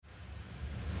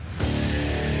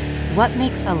What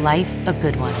makes a life a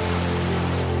good one?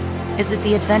 Is it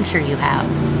the adventure you have?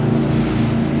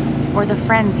 Or the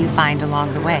friends you find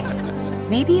along the way?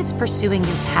 Maybe it's pursuing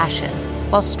your passion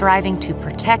while striving to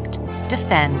protect,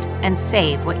 defend, and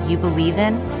save what you believe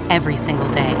in every single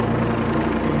day.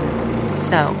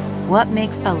 So, what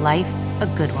makes a life a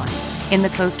good one? In the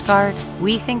Coast Guard,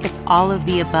 we think it's all of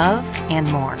the above and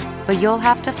more, but you'll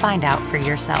have to find out for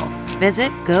yourself.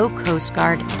 Visit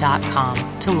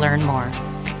gocoastguard.com to learn more.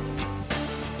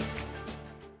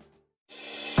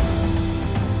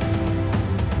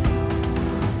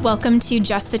 Welcome to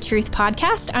Just the Truth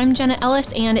podcast. I'm Jenna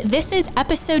Ellis, and this is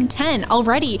episode 10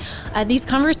 already. These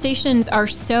conversations are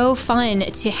so fun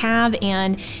to have,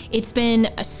 and it's been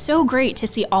so great to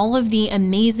see all of the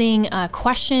amazing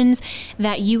questions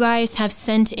that you guys have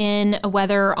sent in,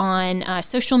 whether on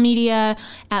social media,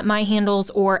 at my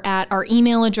handles, or at our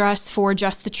email address for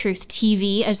Just the Truth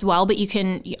TV as well. But you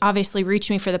can obviously reach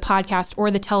me for the podcast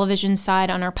or the television side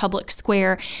on our public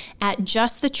square at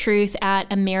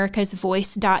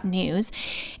justthetruth@americasvoice.news.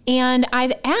 And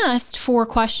I've asked for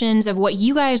questions of what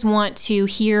you guys want to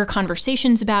hear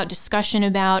conversations about, discussion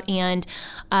about, and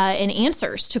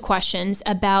answers to questions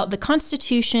about the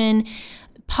Constitution,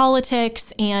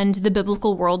 politics, and the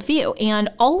biblical worldview. And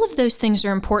all of those things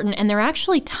are important, and they're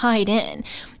actually tied in,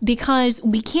 because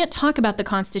we can't talk about the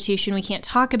Constitution, we can't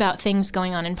talk about things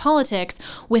going on in politics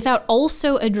without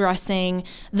also addressing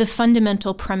the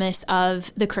fundamental premise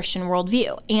of the Christian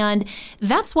worldview. And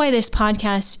that's why this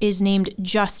podcast is named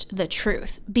Just the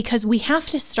Truth, because we have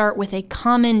to start with a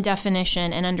common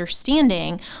definition and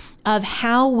understanding of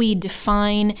how we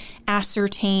define,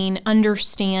 ascertain,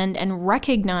 understand, and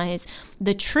recognize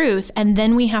the truth, and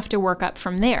then we have to work up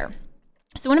from there.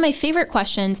 So one of my favorite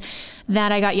questions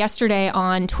that I got yesterday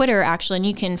on Twitter, actually, and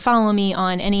you can follow me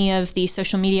on any of the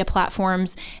social media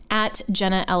platforms at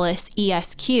Jenna Ellis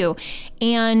ESQ.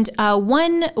 And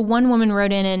one woman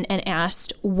wrote in and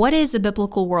asked, what is a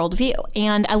biblical worldview?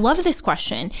 And I love this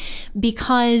question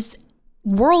because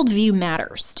worldview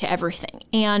matters to everything,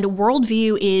 and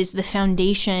worldview is the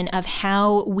foundation of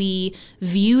how we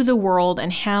view the world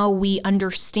and how we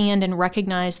understand and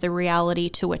recognize the reality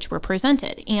to which we're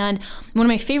presented. And one of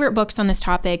my favorite books on this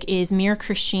topic is Mere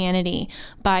Christianity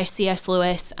by C.S.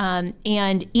 Lewis, and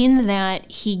in that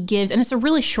he gives, and it's a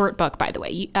really short book, by the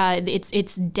way,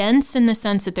 it's dense in the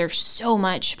sense that there's so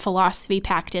much philosophy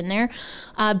packed in there,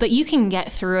 but you can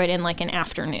get through it in like an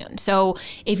afternoon. So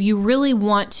if you really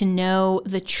want to know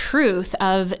the truth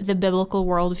of the biblical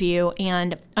worldview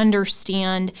and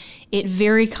understand it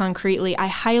very concretely, I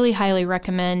highly, highly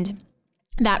recommend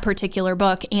that particular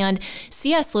book. And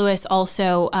C.S. Lewis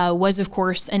also was, of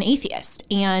course, an atheist,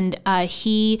 and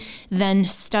he then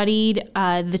studied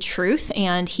the truth,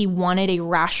 and he wanted a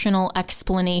rational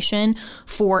explanation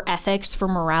for ethics, for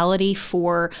morality,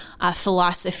 for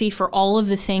philosophy, for all of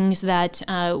the things that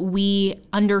we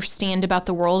understand about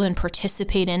the world and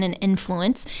participate in and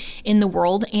influence in the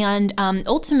world. And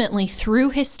ultimately,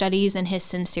 through his studies and his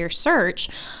sincere search,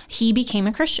 he became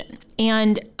a Christian.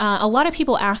 And a lot of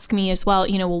people ask me as well,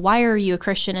 well, why are you a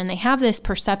Christian? And they have this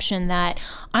perception that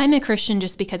I'm a Christian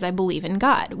just because I believe in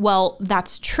God. Well,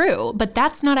 that's true, but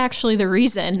that's not actually the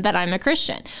reason that I'm a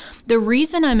Christian. The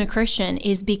reason I'm a Christian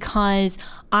is because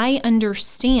I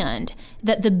understand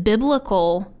that the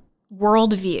biblical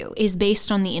worldview is based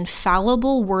on the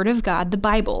infallible Word of God, the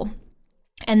Bible,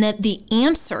 and that the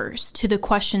answers to the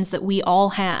questions that we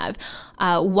all have,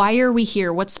 why are we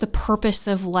here? What's the purpose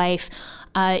of life?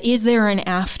 Is there an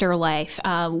afterlife?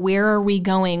 Where are we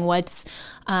going?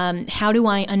 How do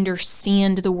I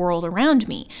understand the world around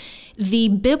me? The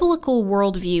biblical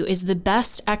worldview is the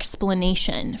best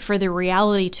explanation for the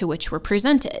reality to which we're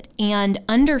presented, and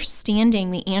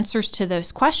understanding the answers to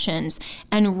those questions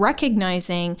and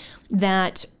recognizing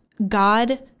that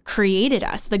God created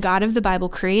us, the God of the Bible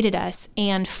created us,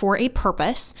 and for a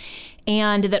purpose,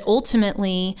 and that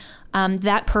ultimately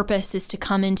that purpose is to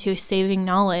come into a saving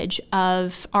knowledge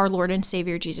of our Lord and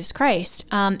Savior Jesus Christ,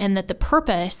 and that the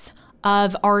purpose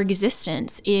of our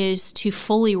existence is to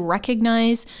fully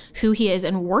recognize who He is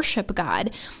and worship God.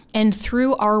 And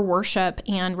through our worship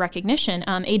and recognition,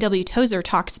 A.W. Tozer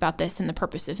talks about this in The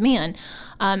Purpose of Man,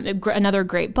 another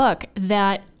great book,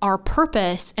 that our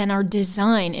purpose and our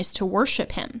design is to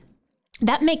worship Him.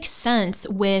 That makes sense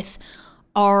with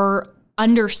our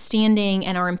understanding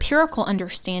and our empirical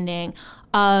understanding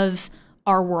of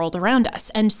our world around us.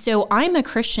 And so I'm a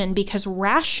Christian because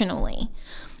rationally,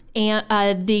 and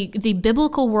the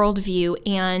biblical worldview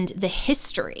and the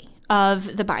history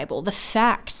of the Bible, the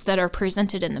facts that are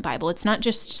presented in the Bible. It's not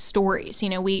just stories.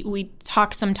 We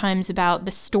talk sometimes about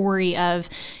the story of,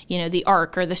 the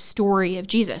ark or the story of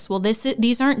Jesus. Well,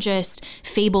 these aren't just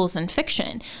fables and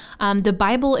fiction. The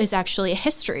Bible is actually a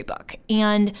history book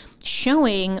and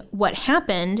showing what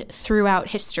happened throughout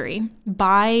history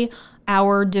by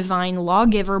our divine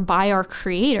lawgiver, by our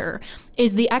Creator,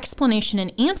 is the explanation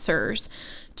and answers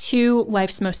to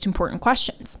life's most important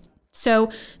questions.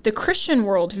 So the Christian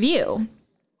worldview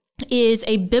is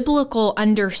a biblical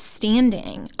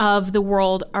understanding of the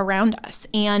world around us.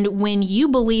 And when you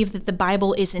believe that the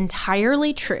Bible is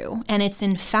entirely true and it's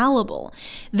infallible,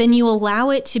 then you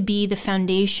allow it to be the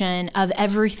foundation of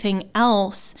everything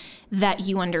else that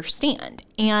you understand.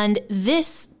 And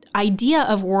this idea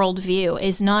of worldview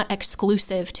is not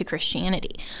exclusive to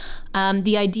Christianity.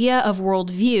 The idea of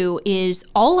worldview is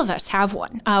all of us have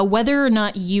one. Whether or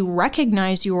not you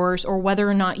recognize yours or whether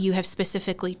or not you have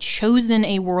specifically chosen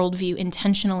a worldview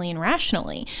intentionally and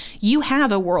rationally, you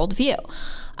have a worldview.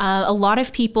 A lot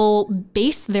of people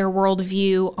base their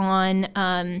worldview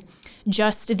on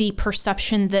just the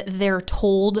perception that they're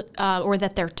told or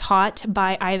that they're taught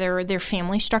by either their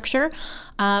family structure,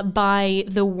 by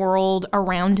the world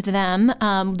around them,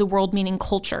 the world meaning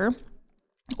culture,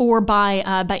 or by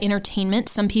entertainment.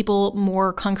 Some people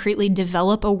more concretely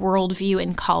develop a worldview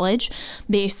in college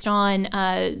based on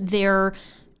their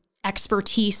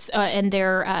expertise and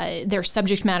their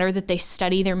subject matter that they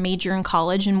study, their major in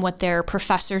college, and what their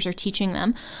professors are teaching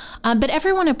them. But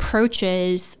everyone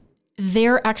approaches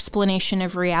their explanation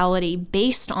of reality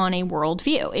based on a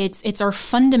worldview. It's our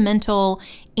fundamental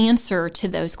answer to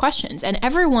those questions. And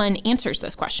everyone answers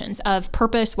those questions of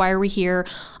purpose. Why are we here?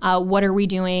 What are we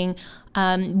doing?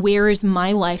 Where is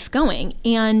my life going?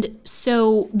 And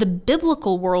so the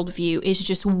biblical worldview is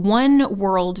just one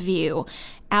worldview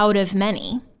out of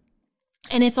many.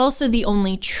 And it's also the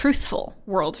only truthful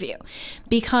worldview,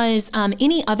 because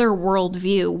any other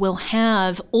worldview will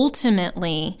have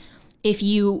ultimately, if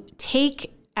you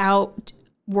take out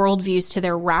worldviews to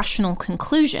their rational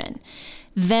conclusion,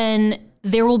 then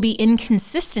there will be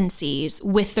inconsistencies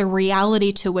with the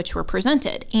reality to which we're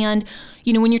presented. And,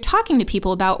 when you're talking to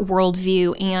people about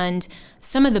worldview, and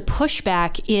some of the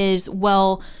pushback is,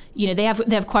 well, they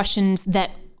have questions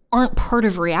that aren't part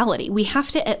of reality. We have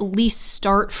to at least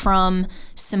start from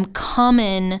some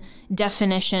common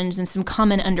definitions and some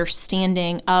common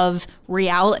understanding of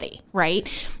reality, right?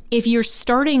 If you're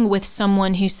starting with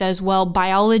someone who says, well,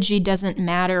 biology doesn't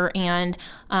matter, and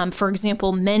for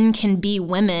example, men can be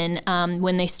women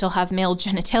when they still have male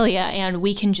genitalia, and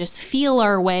we can just feel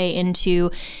our way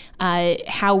into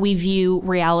how we view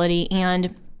reality,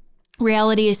 and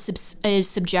reality is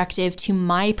subjective to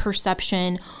my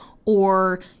perception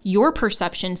or your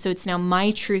perception, so it's now my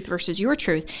truth versus your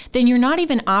truth, then you're not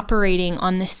even operating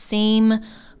on the same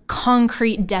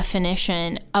concrete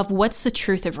definition of what's the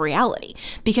truth of reality,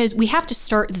 because we have to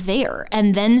start there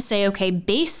and then say, okay,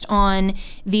 based on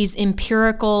these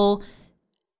empirical,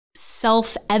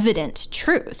 self-evident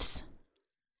truths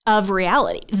of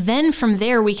reality, then from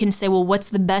there we can say, well, what's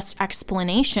the best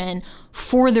explanation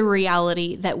for the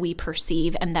reality that we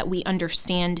perceive and that we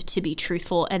understand to be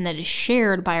truthful and that is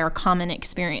shared by our common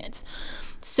experience.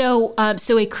 So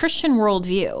a Christian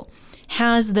worldview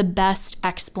has the best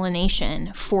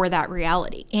explanation for that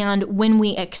reality. And when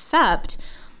we accept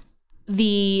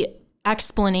the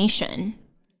explanation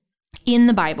in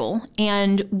the Bible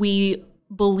and we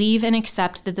believe and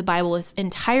accept that the Bible is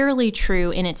entirely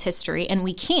true in its history, and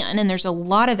we can, and there's a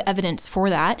lot of evidence for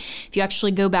that. If you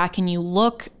actually go back and you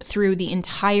look through the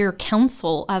entire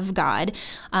counsel of God,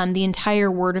 the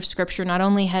entire word of Scripture, not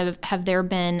only have there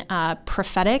been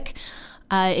prophetic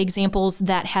examples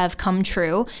that have come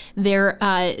true, there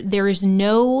is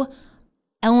no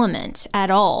element at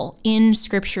all in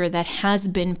Scripture that has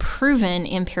been proven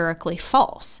empirically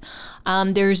false.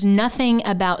 There's nothing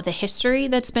about the history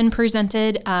that's been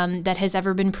presented that has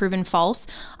ever been proven false.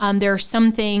 There are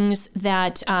some things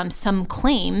that, some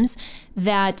claims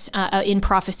that in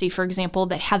prophecy, for example,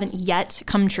 that haven't yet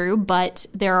come true, but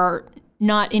there are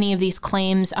not any of these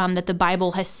claims that the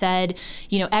Bible has said,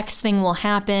 X thing will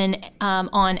happen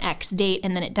on X date,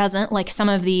 and then it doesn't. Like some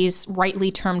of these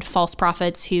rightly termed false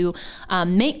prophets who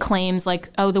make claims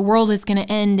like, oh, the world is going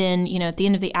to end in, at the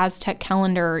end of the Aztec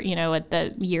calendar, at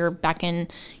the year back in,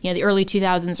 the early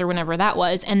 2000s or whenever that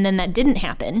was, and then that didn't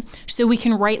happen. So we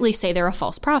can rightly say they're a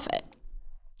false prophet.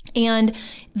 And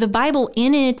the Bible,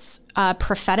 in its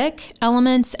prophetic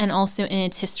elements and also in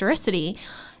its historicity,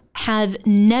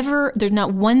 there's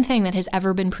not one thing that has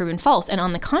ever been proven false. And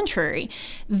on the contrary,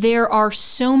 there are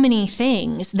so many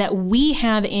things that we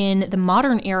have in the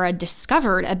modern era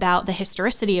discovered about the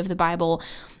historicity of the Bible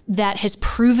that has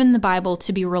proven the Bible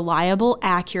to be reliable,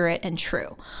 accurate, and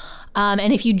true.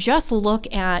 And if you just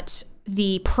look at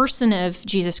the person of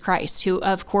Jesus Christ, who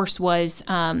of course was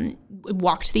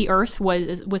walked the earth,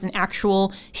 was an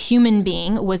actual human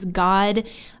being, was God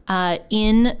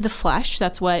in the flesh.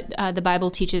 That's what the Bible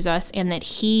teaches us, and that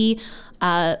he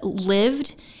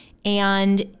lived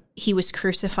and he was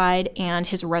crucified and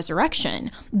his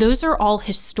resurrection. Those are all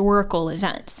historical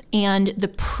events, and the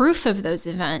proof of those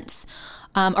events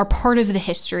are part of the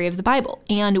history of the Bible.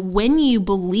 And when you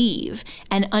believe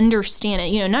and understand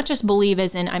it, not just believe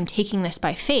as in I'm taking this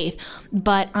by faith,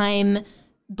 but I'm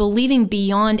believing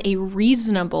beyond a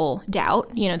reasonable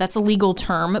doubt. That's a legal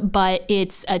term, but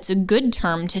it's a good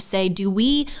term to say, do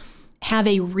we have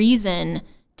a reason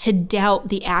to doubt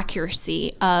the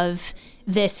accuracy of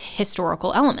this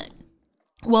historical element?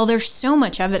 Well, there's so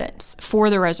much evidence for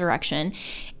the resurrection,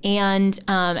 and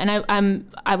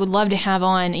I would love to have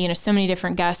on so many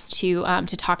different guests to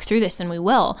talk through this, and we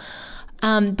will.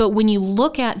 But when you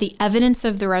look at the evidence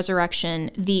of the resurrection,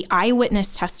 the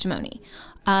eyewitness testimony,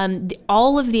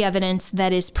 all of the evidence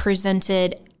that is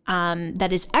presented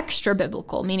that is extra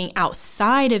biblical, meaning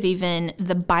outside of even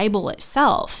the Bible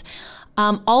itself.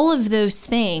 All of those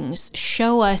things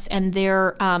show us, and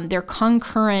they're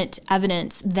concurrent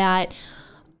evidence that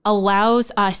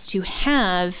allows us to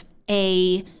have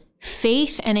a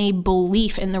faith and a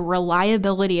belief in the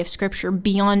reliability of Scripture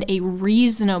beyond a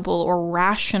reasonable or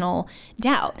rational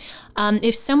doubt.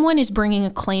 If someone is bringing a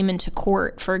claim into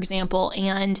court, for example,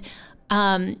 and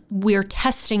we're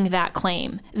testing that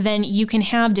claim, then you can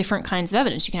have different kinds of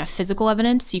evidence. You can have physical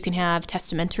evidence, you can have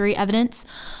testamentary evidence,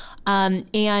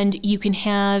 and you can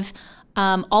have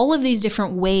all of these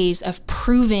different ways of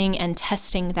proving and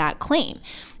testing that claim.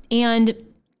 And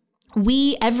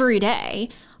we every day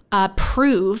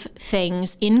prove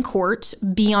things in court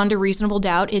beyond a reasonable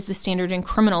doubt is the standard in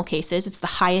criminal cases. It's the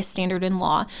highest standard in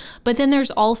law. But then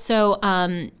there's also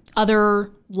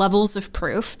other levels of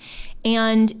proof.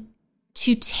 And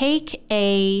to take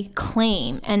a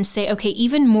claim and say, okay,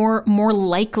 even more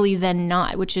likely than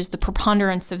not, which is the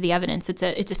preponderance of the evidence,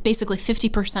 it's basically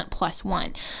 50% plus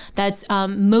one. That's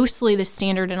mostly the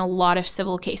standard in a lot of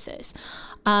civil cases.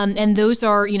 And those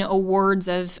are, awards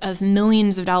of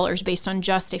millions of dollars based on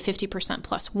just a 50%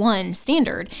 plus one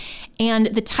standard. And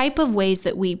the type of ways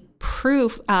that we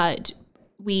provide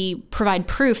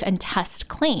proof and test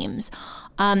claims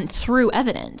through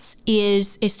evidence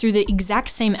is through the exact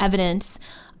same evidence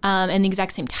and the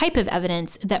exact same type of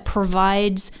evidence that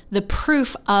provides the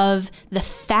proof of the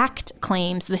fact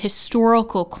claims, the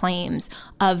historical claims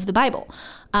of the Bible.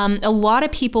 A lot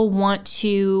of people want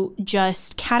to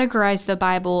just categorize the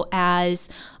Bible as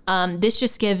this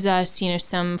just gives us,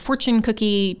 some fortune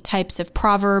cookie types of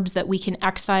proverbs that we can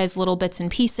excise little bits and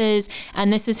pieces,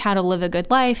 and this is how to live a good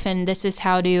life, and this is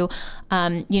how to,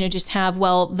 just have,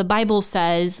 the Bible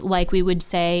says, like we would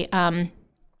say,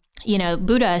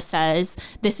 Buddha says,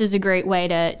 this is a great way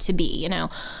to be,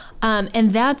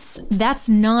 and that's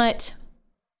not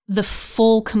the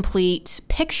full, complete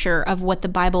picture of what the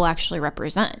Bible actually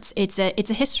represents. It's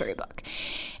a history book.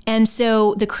 And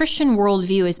so the Christian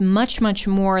worldview is much, much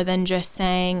more than just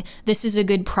saying, this is a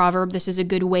good proverb, this is a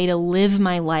good way to live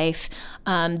my life,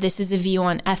 this is a view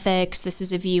on ethics, this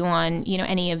is a view on,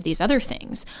 any of these other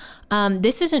things.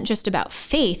 This isn't just about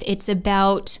faith, it's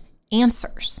about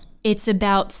answers. It's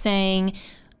about saying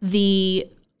the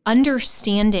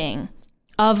understanding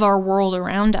of our world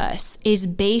around us is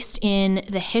based in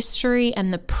the history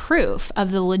and the proof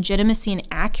of the legitimacy and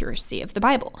accuracy of the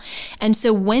Bible. And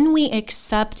so when we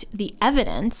accept the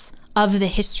evidence of the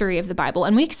history of the Bible,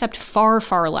 and we accept far,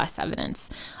 far less evidence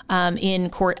in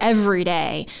court every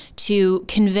day to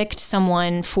convict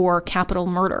someone for capital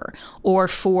murder or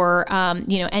for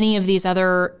any of these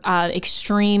other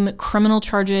extreme criminal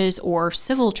charges or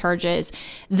civil charges,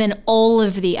 than all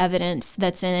of the evidence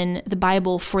that's in the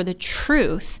Bible for the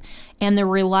truth and the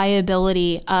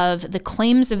reliability of the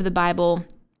claims of the Bible,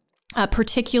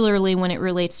 particularly when it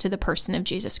relates to the person of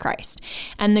Jesus Christ.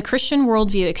 And the Christian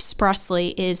worldview expressly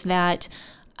is that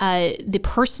the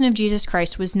person of Jesus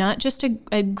Christ was not just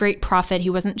a great prophet. He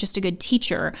wasn't just a good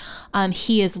teacher.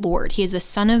 He is Lord. He is the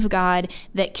Son of God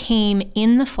that came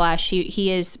in the flesh.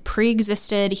 He is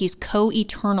pre-existed. He's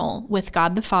co-eternal with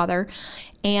God the Father,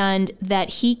 and that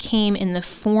he came in the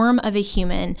form of a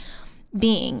human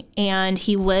being, and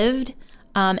he lived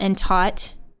and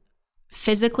taught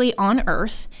physically on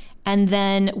earth, and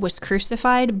then was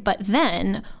crucified, but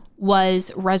then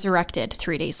was resurrected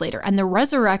 3 days later. And the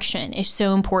resurrection is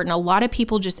so important. A lot of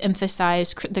people just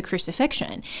emphasize the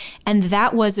crucifixion. And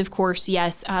that was, of course,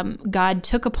 yes, God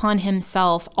took upon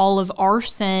himself all of our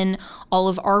sin, all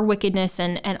of our wickedness,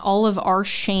 and all of our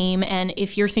shame. And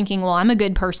if you're thinking, well, I'm a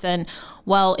good person,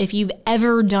 well, if you've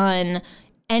ever done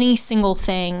any single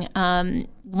thing,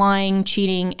 lying,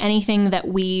 cheating, anything that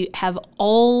we have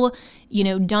all,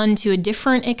 done to a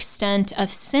different extent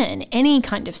of sin, any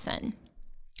kind of sin,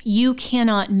 you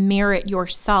cannot merit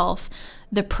yourself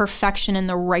the perfection and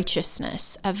the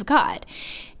righteousness of God.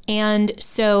 And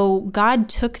so God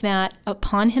took that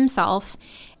upon himself,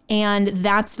 and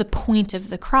that's the point of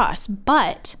the cross.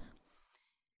 But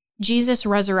Jesus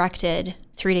resurrected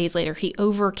 3 days later. He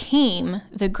overcame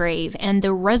the grave, and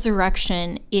the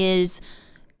resurrection is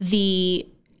the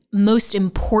most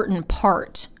important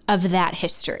part of that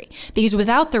history. Because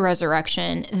without the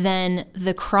resurrection, then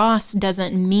the cross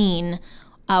doesn't mean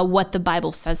what the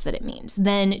Bible says that it means.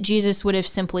 Then Jesus would have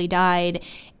simply died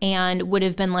and would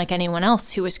have been like anyone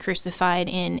else who was crucified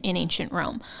in ancient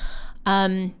Rome.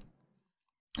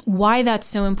 Why that's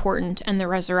so important and the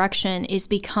resurrection is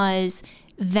because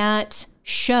that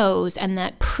shows and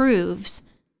that proves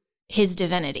his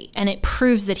divinity, and it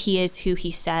proves that he is who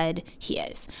he said he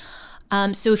is.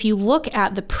 So if you look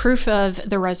at the proof of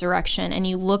the resurrection and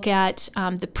you look at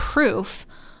the proof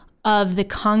of the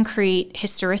concrete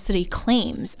historicity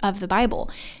claims of the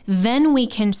Bible, then we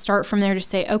can start from there to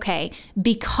say, okay,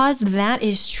 because that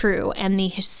is true and the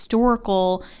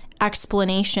historical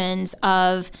explanations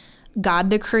of God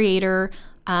the Creator,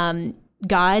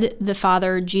 God the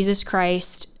Father, Jesus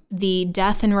Christ, the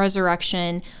death and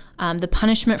resurrection, the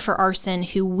punishment for our sin,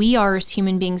 who we are as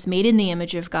human beings made in the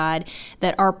image of God,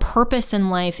 that our purpose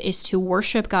in life is to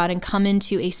worship God and come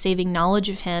into a saving knowledge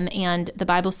of him. And the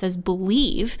Bible says,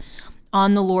 believe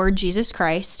on the Lord Jesus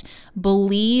Christ,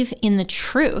 believe in the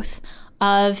truth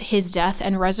of his death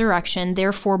and resurrection,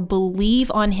 therefore believe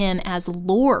on him as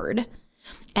Lord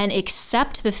and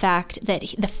accept the fact that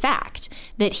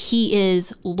he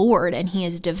is Lord and he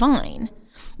is divine,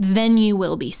 then you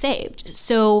will be saved.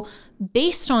 So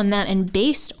based on that and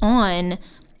based on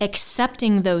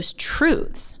accepting those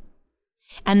truths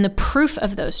and the proof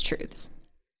of those truths,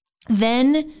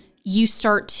 then you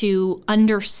start to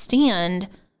understand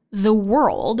the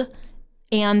world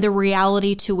and the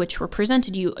reality to which we're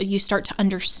presented. You start to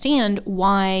understand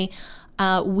why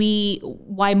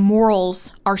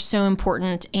morals are so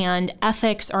important and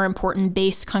ethics are important,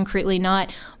 based concretely,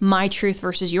 not my truth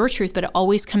versus your truth, but it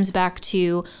always comes back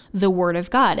to the Word of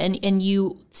God. And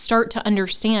you start to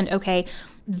understand, okay,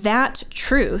 that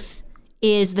truth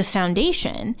is the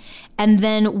foundation. And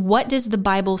then what does the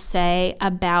Bible say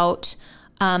about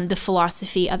the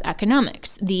philosophy of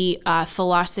economics, the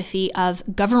philosophy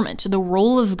of government, the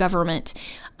role of government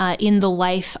in the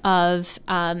life of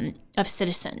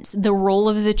citizens, the role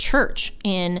of the church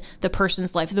in the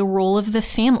person's life, the role of the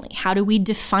family. How do we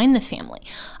define the family?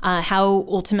 How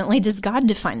ultimately does God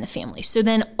define the family? So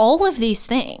then all of these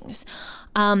things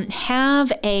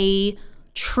have a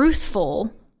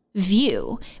truthful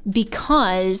view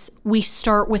because we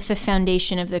start with the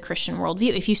foundation of the Christian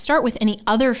worldview. If you start with any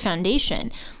other foundation,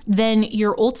 then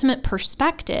your ultimate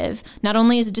perspective not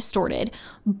only is distorted,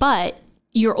 but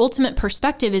your ultimate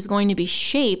perspective is going to be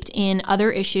shaped in other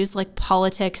issues like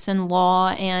politics and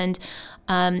law and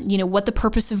what the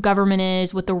purpose of government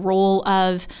is, what the role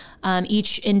of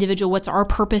each individual, what's our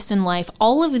purpose in life.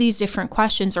 All of these different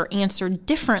questions are answered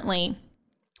differently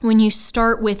when you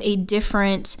start with a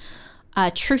different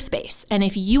truth base. And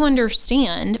if you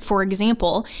understand, for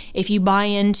example, if you buy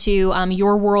into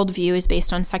your worldview is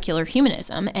based on secular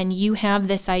humanism, and you have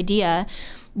this idea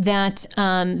that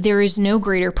there is no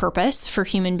greater purpose for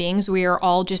human beings. We are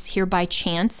all just here by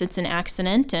chance. It's an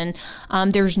accident. And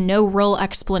there's no real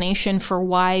explanation for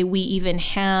why we even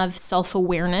have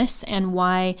self-awareness and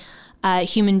why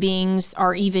human beings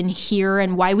are even here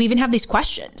and why we even have these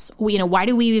questions. Why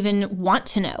do we even want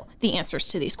to know the answers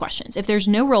to these questions? If there's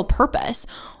no real purpose,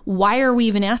 why are we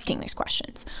even asking these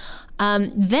questions?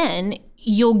 Then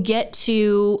you'll get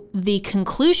to the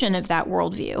conclusion of that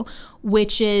worldview,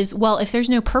 which is, well, if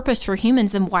there's no purpose for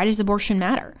humans, then why does abortion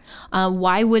matter?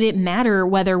 Why would it matter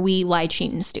whether we lie,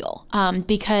 cheat, and steal?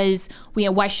 Because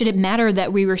why should it matter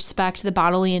that we respect the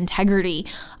bodily integrity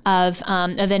of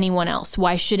anyone else?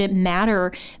 Why should it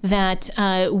matter that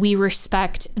we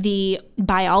respect the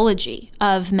biology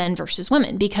of men versus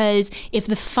women? Because if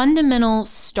the fundamental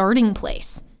starting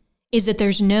place is that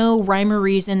there's no rhyme or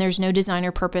reason, there's no design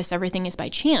or purpose, everything is by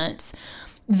chance,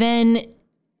 then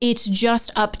it's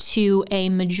just up to a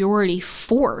majority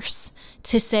force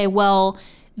to say, well,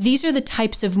 these are the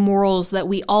types of morals that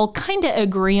we all kind of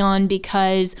agree on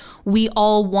because we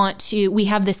all we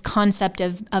have this concept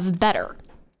of better,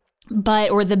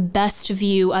 or the best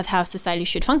view of how society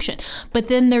should function. But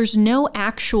then there's no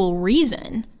actual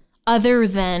reason other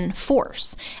than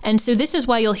force. And so this is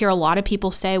why you'll hear a lot of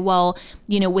people say, well,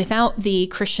 without the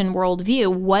Christian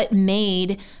worldview, what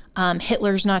made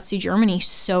Hitler's Nazi Germany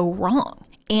so wrong?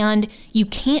 And you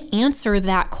can't answer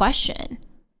that question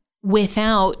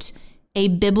without a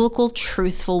biblical,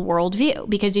 truthful worldview.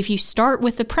 Because if you start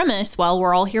with the premise, well,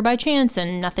 we're all here by chance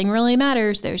and nothing really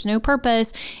matters, there's no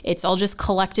purpose, it's all just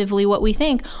collectively what we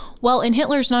think. Well, in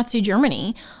Hitler's Nazi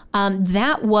Germany,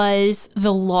 that was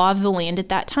the law of the land at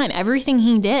that time. Everything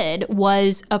he did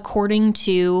was according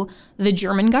to the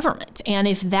German government. And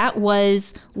if that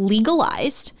was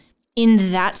legalized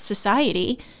in that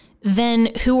society, then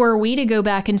who are we to go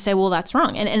back and say, well, that's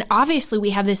wrong? And obviously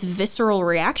we have this visceral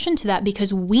reaction to that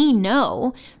because we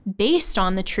know, based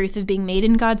on the truth of being made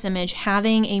in God's image,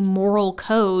 having a moral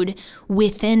code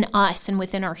within us and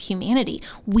within our humanity,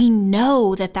 we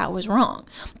know that that was wrong.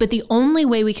 But the only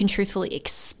way we can truthfully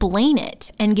explain it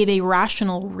and give a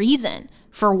rational reason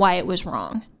for why it was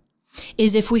wrong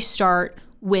is if we start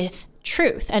with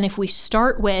truth. And if we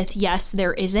start with, yes,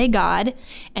 there is a God,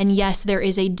 and yes, there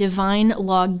is a divine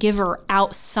lawgiver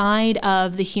outside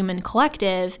of the human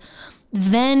collective,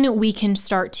 then we can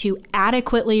start to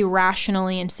adequately,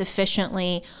 rationally, and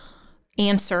sufficiently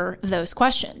answer those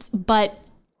questions. But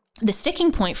the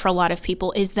sticking point for a lot of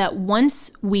people is that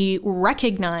once we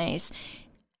recognize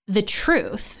the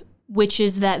truth, which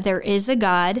is that there is a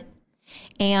God,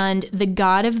 and the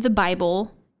God of the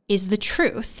Bible is the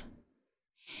truth,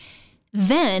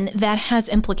 then that has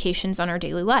implications on our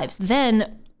daily lives.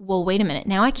 Then, well, wait a minute.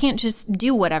 Now I can't just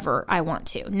do whatever I want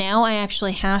to. Now I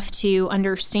actually have to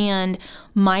understand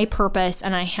my purpose,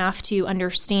 and I have to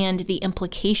understand the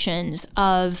implications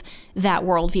of that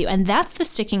worldview. And that's the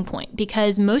sticking point,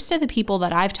 because most of the people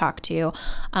that I've talked to,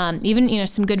 even,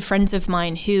 some good friends of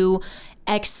mine who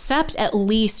accept at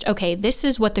least, okay, this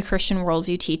is what the Christian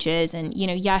worldview teaches. And,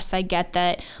 yes, I get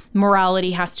that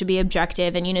morality has to be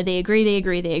objective. And, they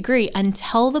agree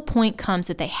until the point comes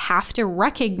that they have to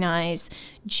recognize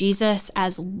Jesus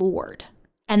as Lord.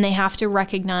 And they have to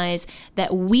recognize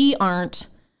that we aren't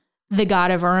the God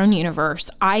of our own universe.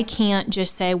 I can't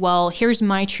just say, well, here's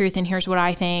my truth and here's what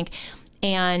I think,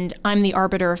 and I'm the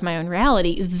arbiter of my own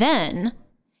reality. Then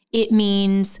it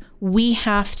means we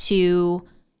have to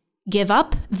give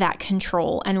up that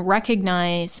control and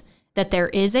recognize that there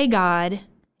is a God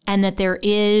and that there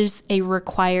is a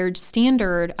required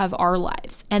standard of our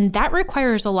lives. And that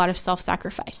requires a lot of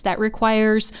self-sacrifice. That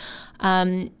requires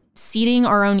seating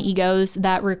our own egos.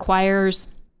 That requires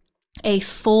a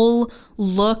full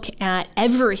look at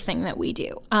everything that we do.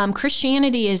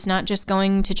 Christianity is not just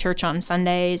going to church on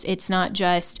Sundays. It's not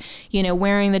just,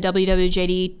 wearing the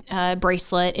WWJD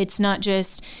bracelet. It's not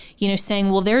just,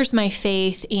 saying, well, there's my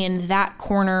faith in that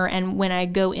corner. And when I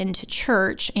go into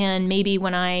church, and maybe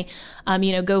when I,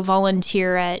 go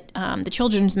volunteer at the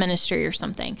children's ministry or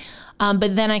something,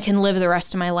 but then I can live the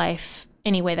rest of my life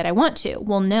any way that I want to.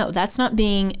 Well, no, that's not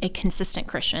being a consistent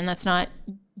Christian. That's not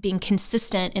being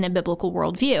consistent in a biblical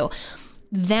worldview.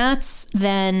 That's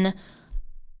then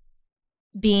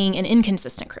being an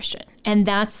inconsistent Christian. And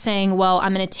that's saying, well,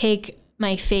 I'm going to take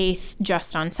my faith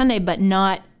just on Sunday, but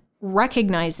not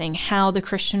recognizing how the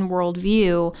Christian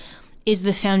worldview is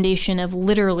the foundation of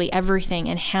literally everything,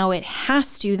 and how it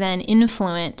has to then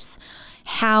influence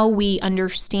how we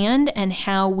understand and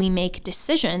how we make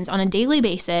decisions on a daily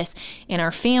basis in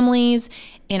our families,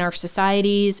 in our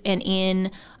societies, and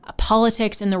in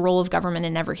politics and the role of government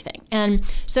and everything. And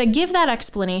so I give that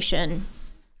explanation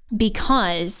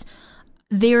because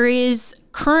there is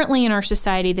currently in our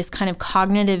society this kind of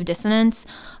cognitive dissonance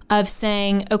of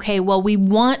saying, okay, well, we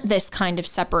want this kind of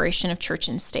separation of church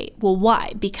and state. Well,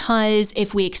 why? Because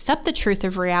if we accept the truth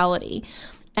of reality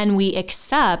and we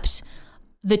accept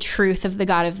the truth of the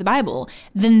God of the Bible,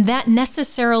 then that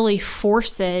necessarily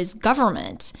forces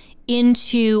government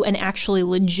into an actually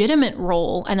legitimate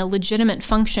role and a legitimate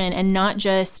function, and not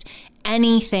just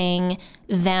anything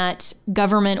that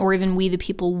government or even we the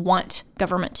people want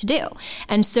government to do.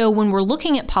 And so when we're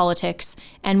looking at politics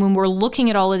and when we're looking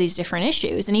at all of these different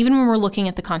issues, and even when we're looking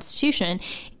at the Constitution,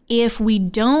 if we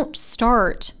don't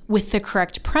start with the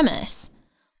correct premise,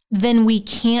 then we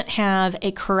can't have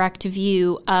a correct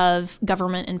view of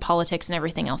government and politics and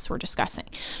everything else we're discussing.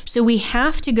 So we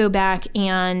have to go back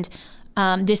and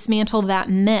dismantle that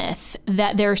myth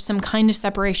that there's some kind of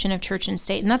separation of church and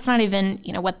state. And that's not even,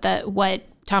 what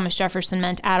Thomas Jefferson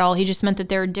meant at all. He just meant that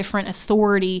there are different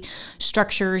authority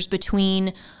structures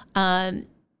between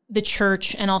the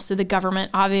church and also the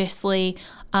government. Obviously,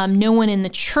 no one in the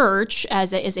church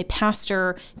as a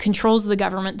pastor controls the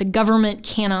government. The government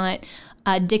cannot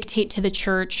dictate to the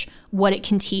church what it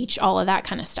can teach, all of that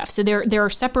kind of stuff. So there are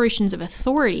separations of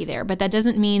authority there, but that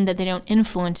doesn't mean that they don't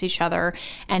influence each other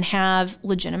and have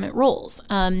legitimate roles.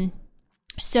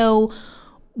 So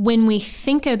when we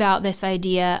think about this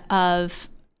idea of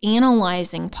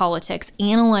analyzing politics,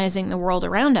 analyzing the world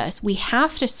around us, we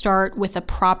have to start with a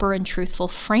proper and truthful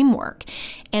framework.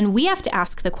 And we have to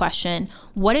ask the question,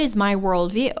 what is my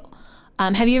worldview?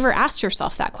 Have you ever asked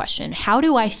yourself that question? How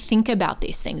do I think about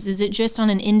these things? Is it just on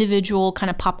an individual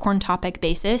kind of popcorn topic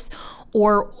basis?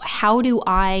 Or how do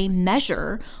I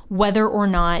measure whether or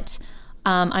not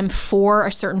I'm for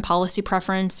a certain policy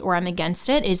preference or I'm against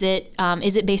it? Is it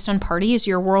based on party? Is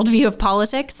your worldview of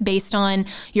politics based on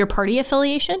your party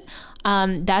affiliation?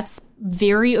 That's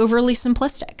very overly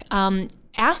simplistic.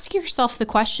 Ask yourself the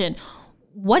question,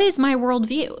 what is my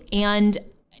worldview? And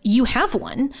you have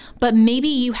one, but maybe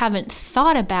you haven't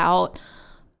thought about,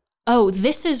 oh,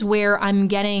 this is where I'm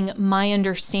getting my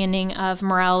understanding of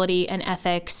morality and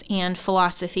ethics and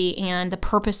philosophy and the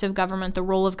purpose of government, the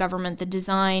role of government, the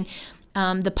design,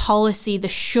 the policy, the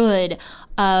should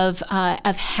of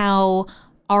how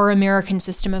our American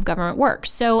system of government works.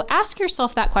 So ask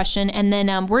yourself that question, and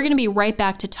then we're going to be right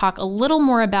back to talk a little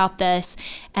more about this.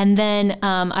 And then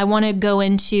I want to go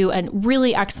into a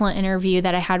really excellent interview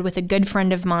that I had with a good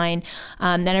friend of mine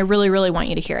that I really, really want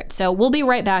you to hear it. So we'll be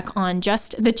right back on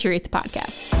Just the Truth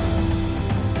podcast.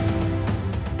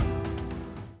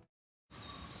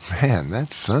 Man,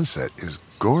 that sunset is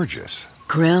gorgeous.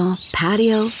 Grill,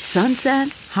 patio, sunset.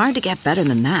 Hard to get better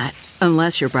than that.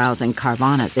 Unless you're browsing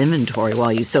Carvana's inventory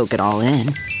while you soak it all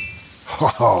in.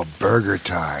 Oh, burger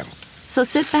time. So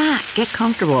sit back, get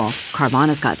comfortable.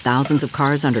 Carvana's got thousands of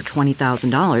cars under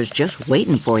 $20,000 just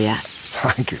waiting for you.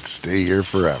 I could stay here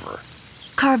forever.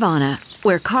 Carvana,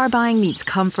 where car buying meets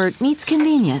comfort meets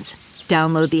convenience.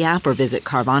 Download the app or visit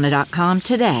Carvana.com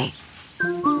today.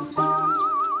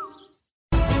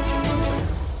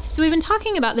 So we've been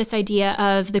talking about this idea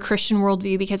of the Christian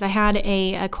worldview because I had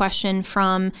a question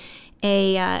from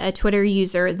a Twitter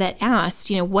user that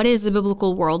asked, what is the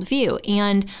biblical worldview?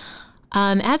 And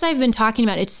as I've been talking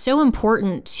about, it's so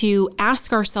important to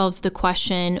ask ourselves the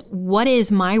question, what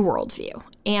is my worldview?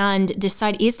 And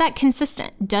decide, is that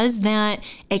consistent? Does that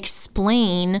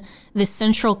explain the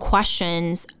central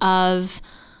questions of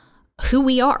who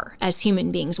we are as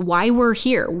human beings, why we're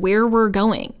here, where we're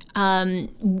going,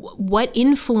 what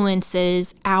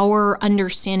influences our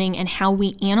understanding and how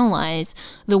we analyze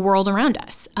the world around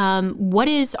us? What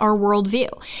is our worldview?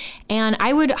 And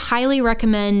I would highly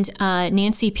recommend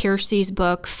Nancy Pearcey's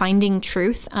book, Finding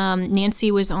Truth.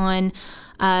 Nancy was on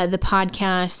the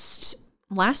podcast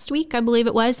last week, I believe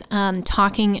it was,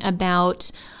 talking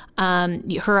about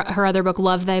her other book,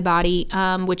 Love Thy Body,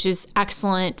 which is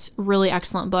excellent, really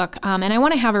excellent book. And I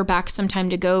want to have her back sometime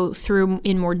to go through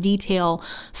in more detail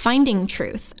Finding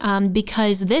Truth,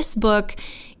 because this book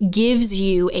gives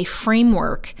you a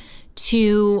framework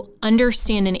to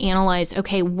understand and analyze,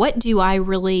 okay, what do I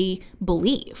really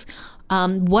believe?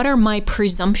 What are my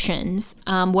presumptions?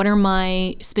 What are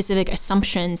my specific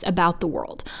assumptions about the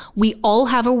world? We all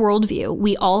have a worldview.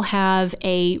 We all have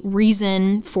a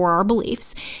reason for our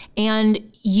beliefs.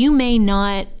 And you may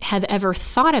not have ever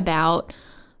thought about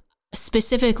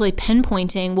specifically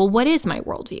pinpointing, well, what is my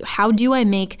worldview? How do I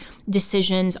make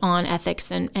decisions on ethics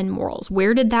and morals?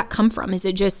 Where did that come from? Is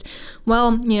it just,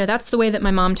 well, that's the way that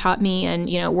my mom taught me and,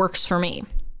 it works for me?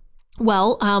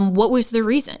 Well, what was the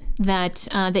reason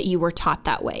that you were taught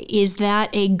that way? Is that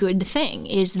a good thing?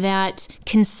 Is that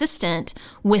consistent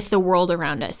with the world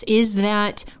around us? Is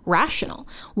that rational?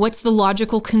 What's the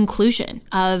logical conclusion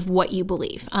of what you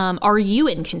believe? Are you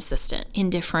inconsistent in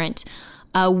different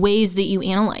ways that you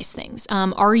analyze things?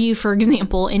 Are you, for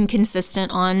example,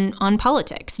 inconsistent on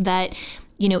politics? That,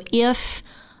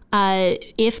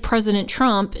 if President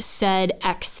Trump said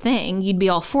X thing, you'd be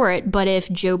all for it. But if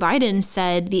Joe Biden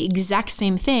said the exact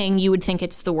same thing, you would think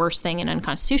it's the worst thing and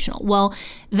unconstitutional. Well,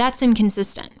 that's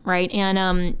inconsistent, right?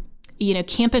 And,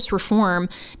 Campus Reform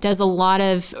does a lot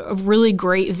of really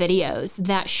great videos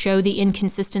that show the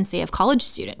inconsistency of college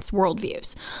students'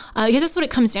 worldviews. Because that's what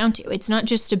it comes down to. It's not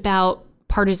just about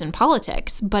partisan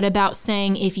politics, but about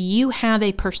saying if you have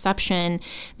a perception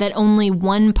that only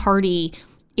one party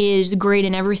is great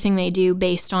in everything they do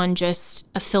based on just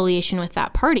affiliation with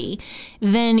that party,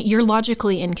 then you're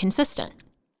logically inconsistent.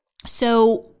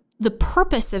 So the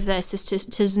purpose of this is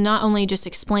to not only just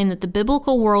explain that the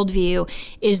biblical worldview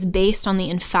is based on the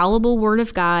infallible Word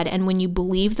of God, and when you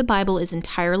believe the Bible is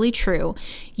entirely true,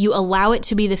 you allow it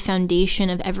to be the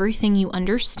foundation of everything you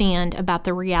understand about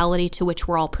the reality to which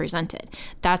we're all presented.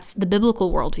 That's the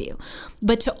biblical worldview.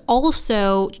 But to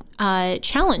also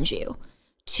challenge you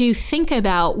to think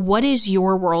about, what is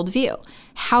your worldview?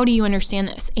 How do you understand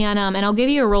this? And I'll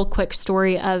give you a real quick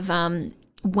story of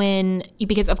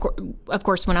because of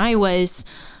course, when I was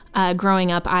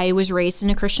growing up, I was raised in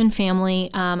a Christian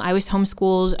family. I was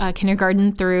homeschooled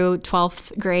kindergarten through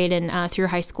 12th grade and through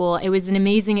high school. It was an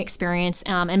amazing experience.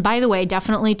 And by the way,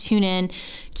 definitely tune in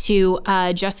to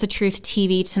Just the Truth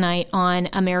TV tonight on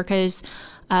America's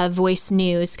Voice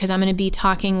News, because I'm going to be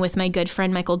talking with my good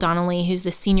friend Michael Donnelly, who's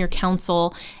the senior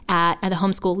counsel at the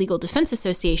Homeschool Legal Defense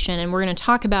Association, and we're going to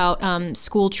talk about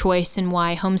school choice and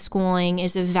why homeschooling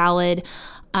is a valid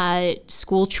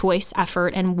school choice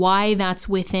effort, and why that's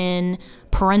within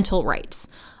parental rights,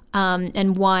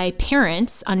 and why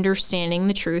parents understanding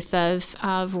the truth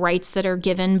of rights that are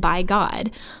given by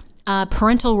God.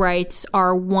 Parental rights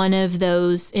are one of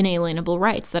those inalienable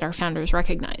rights that our founders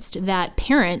recognized, that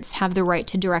parents have the right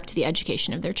to direct the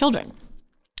education of their children.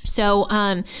 So we're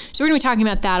going to be talking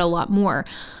about that a lot more.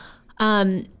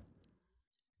 But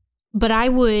I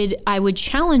would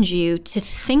challenge you to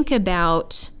think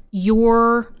about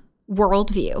your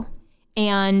worldview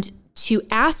and to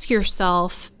ask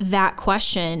yourself that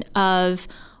question of,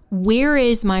 where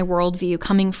is my worldview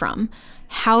coming from?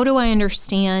 How do I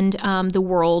understand the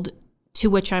world to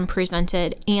which I'm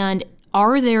presented? And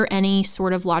are there any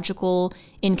sort of logical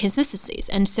inconsistencies?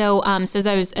 And so, as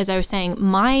I was saying,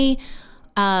 my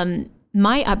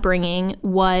upbringing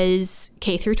was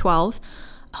K through 12,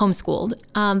 homeschooled,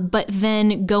 but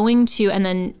then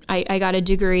I got a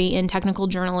degree in technical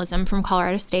journalism from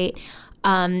Colorado State,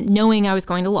 knowing I was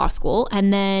going to law school.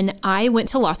 And then I went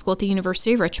to law school at the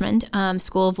University of Richmond,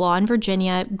 School of Law in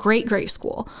Virginia. Great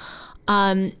school.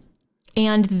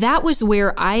 And that was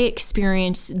where I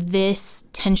experienced this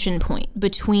tension point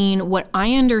between what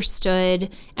I understood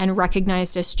and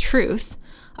recognized as truth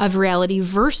of reality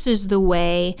versus the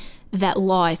way that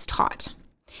law is taught.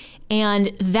 And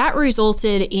that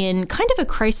resulted in kind of a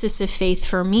crisis of faith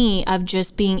for me, of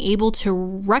just being able to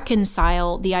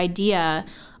reconcile the idea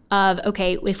of,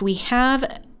 okay, if we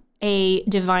have a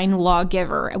divine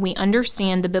lawgiver and we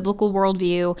understand the biblical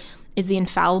worldview is the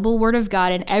infallible Word of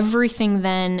God, and everything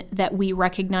then that we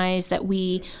recognize that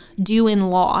we do in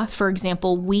law, for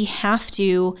example, we have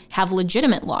to have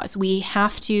legitimate laws. We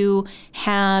have to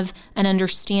have an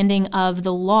understanding of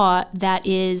the law that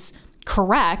is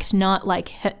correct, not like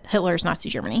Hitler's Nazi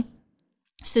Germany.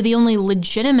 So the only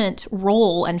legitimate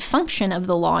role and function of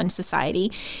the law in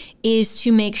society is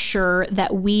to make sure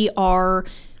that we are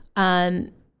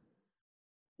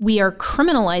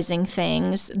criminalizing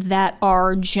things that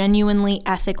are genuinely,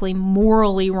 ethically,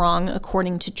 morally wrong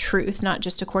according to truth, not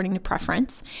just according to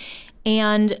preference.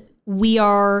 And we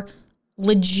are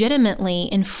legitimately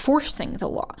enforcing the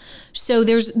law. So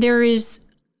there is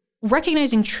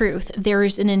recognizing truth. There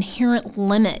is an inherent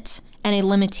limit and a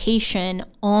limitation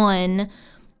on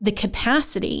the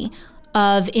capacity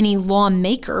of any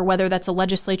lawmaker, whether that's a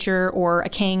legislature or a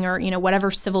king or, whatever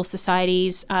civil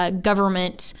society's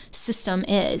government system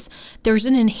is. There's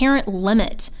an inherent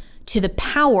limit to the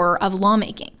power of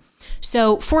lawmaking.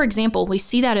 So, for example, we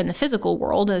see that in the physical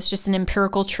world. It's just an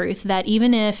empirical truth that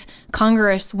even if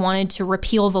Congress wanted to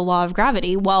repeal the law of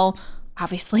gravity, well,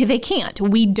 obviously they can't.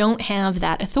 We don't have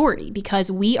that authority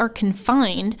because we are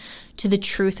confined to the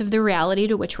truth of the reality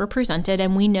to which we're presented.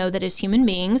 And we know that as human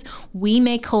beings, we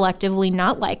may collectively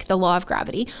not like the law of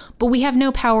gravity, but we have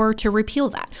no power to repeal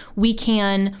that. We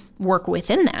can work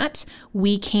within that.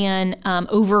 We can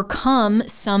overcome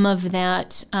some of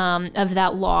that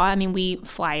law. I mean, we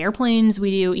fly airplanes, we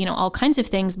do, all kinds of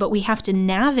things, but we have to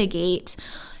navigate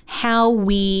how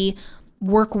we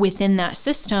work within that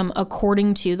system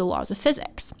according to the laws of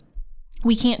physics.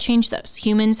 We can't change those.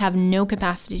 Humans have no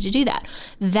capacity to do that.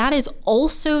 That is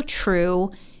also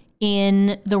true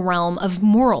in the realm of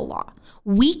moral law.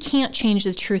 We can't change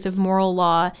the truth of moral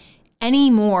law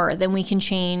any more than we can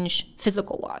change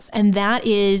physical laws. And that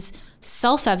is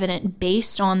self-evident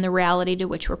based on the reality to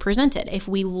which we're presented. If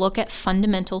we look at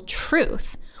fundamental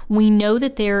truth, we know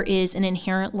that there is an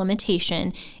inherent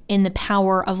limitation in the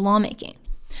power of lawmaking.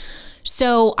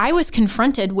 So I was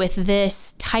confronted with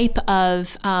this type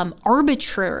of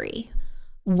arbitrary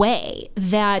way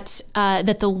that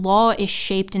the law is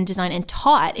shaped and designed and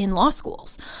taught in law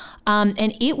schools,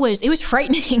 and it was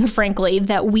frightening, frankly,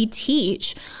 that we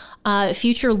teach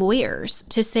future lawyers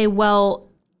to say, well,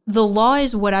 the law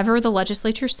is whatever the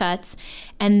legislature sets,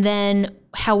 and then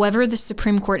however the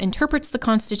Supreme Court interprets the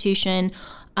Constitution,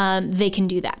 they can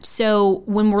do that. So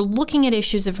when we're looking at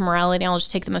issues of morality, I'll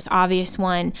just take the most obvious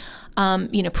one.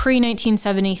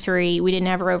 Pre-1973, we didn't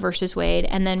have Roe versus Wade,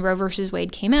 and then Roe versus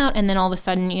Wade came out, and then all of a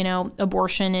sudden,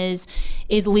 abortion is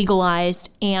legalized,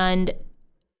 and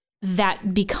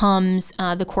that becomes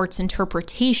the court's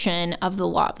interpretation of the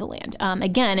law of the land.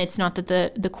 Again, it's not that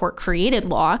the court created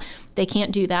law. They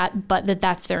can't do that, but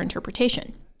that's their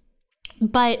interpretation.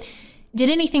 But did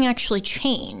anything actually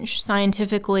change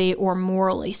scientifically or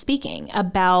morally speaking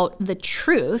about the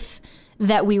truth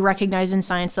that we recognize in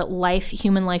science that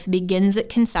human life begins at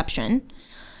conception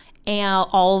and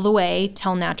all the way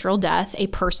till natural death? A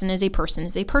person is a person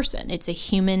is a person. It's a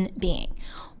human being.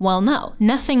 Well, no,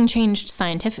 nothing changed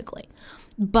scientifically.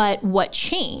 But what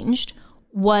changed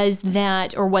was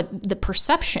that, or what the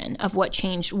perception of what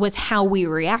changed was how we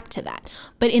react to that.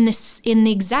 But in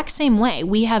the exact same way,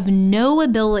 we have no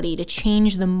ability to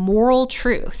change the moral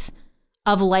truth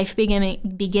of life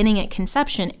beginning at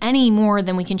conception any more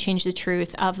than we can change the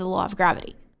truth of the law of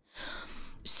gravity.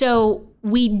 So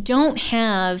we don't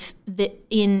have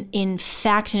in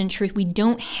fact and in truth, we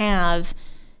don't have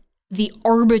the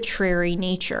arbitrary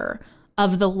nature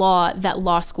of the law that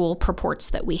law school purports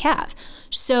that we have.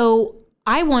 So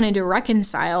I wanted to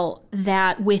reconcile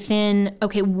that within,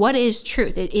 okay, what is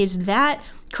truth? Is that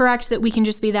correct that we can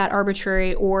just be that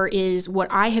arbitrary, or is what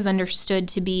I have understood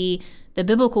to be the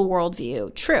biblical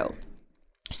worldview true?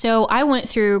 So I went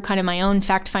through kind of my own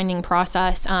fact-finding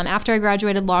process. After I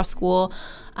graduated law school,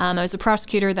 I was a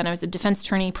prosecutor, then I was a defense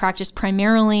attorney, practiced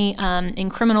primarily in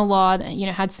criminal law,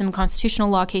 had some constitutional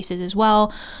law cases as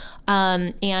well,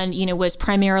 and was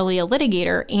primarily a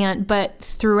litigator. But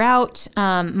throughout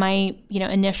my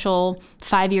initial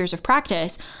 5 years of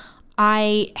practice,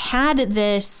 I had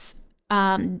this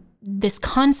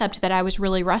concept that I was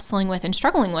really wrestling with and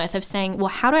struggling with, of saying, well,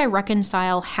 how do I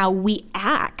reconcile how we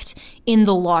act in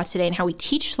the law today and how we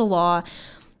teach the law?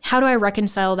 How do I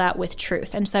reconcile that with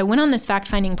truth? And so I went on this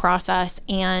fact-finding process,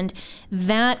 and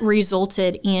that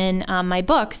resulted in my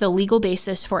book, The Legal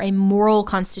Basis for a Moral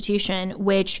Constitution,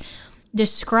 which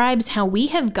describes how we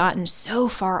have gotten so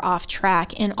far off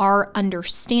track in our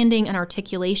understanding and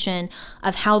articulation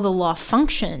of how the law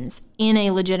functions in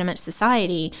a legitimate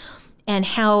society, and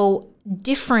how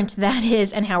different that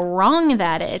is, and how wrong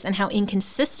that is, and how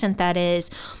inconsistent that is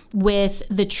with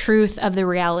the truth of the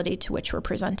reality to which we're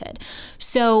presented.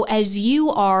 So as you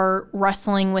are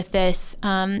wrestling with this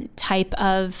type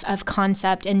of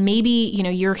concept, and maybe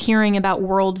you're hearing about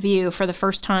worldview for the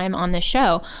first time on this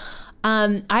show,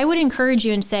 I would encourage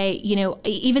you and say,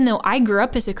 even though I grew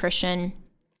up as a Christian,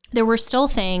 there were still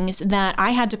things that I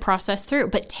had to process through,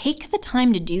 but take the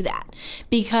time to do that,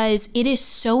 because it is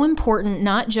so important,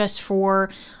 not just for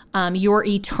your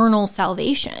eternal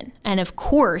salvation. And of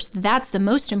course, that's the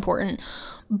most important,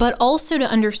 but also to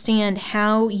understand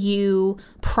how you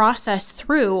process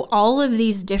through all of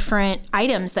these different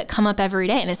items that come up every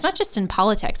day. And it's not just in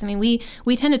politics. I mean, we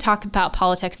tend to talk about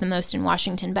politics the most in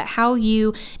Washington, but how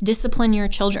you discipline your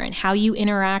children, how you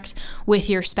interact with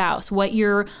your spouse, what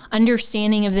your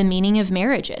understanding of the meaning of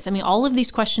marriage is. I mean, all of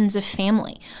these questions of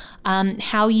family,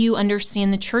 how you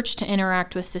understand the church to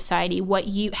interact with society,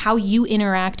 how you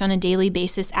interact on a daily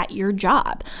basis at your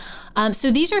job.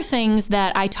 So these are things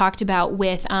that I talked about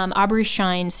with Aubrey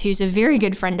Shines, who's a very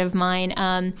good friend of mine.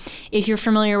 If you're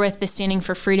familiar with the Standing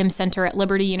for Freedom Center at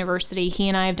Liberty University, he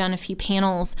and I have done a few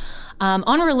panels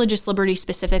on religious liberty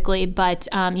specifically, but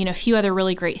a few other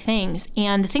really great things.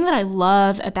 And the thing that I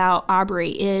love about Aubrey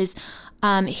is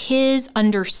his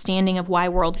understanding of why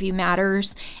worldview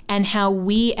matters, and how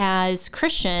we as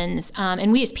Christians,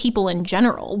 and we as people in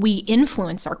general, we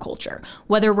influence our culture,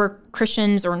 whether we're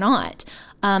Christians or not.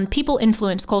 People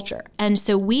influence culture. And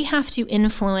so we have to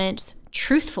influence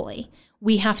truthfully.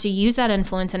 We have to use that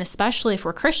influence, and especially if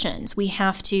we're Christians, we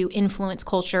have to influence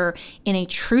culture in a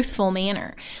truthful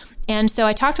manner. And so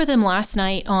I talked with him last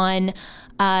night on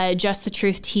Just the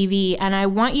Truth TV, and I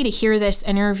want you to hear this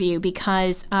interview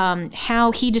because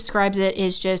how he describes it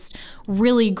is just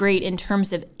really great in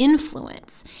terms of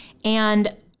influence.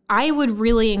 And I would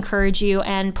really encourage you,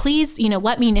 and please,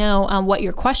 let me know what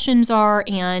your questions are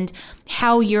and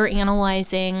how you're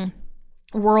analyzing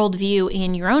worldview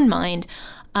in your own mind,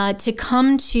 to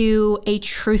come to a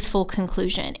truthful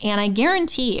conclusion. And I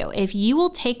guarantee you, if you will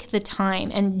take the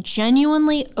time and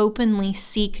genuinely, openly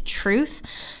seek truth,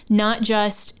 not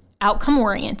just outcome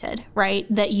oriented, right?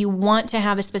 That you want to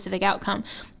have a specific outcome,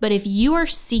 but if you are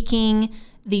seeking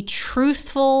the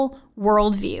truthful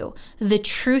worldview, the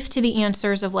truth to the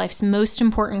answers of life's most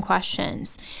important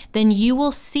questions, then you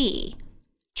will see,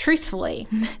 truthfully,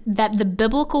 that the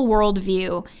biblical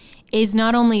worldview is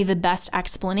not only the best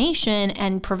explanation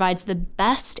and provides the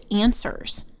best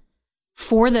answers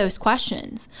for those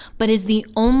questions, but is the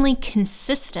only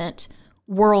consistent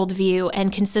worldview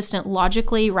and consistent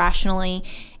logically, rationally,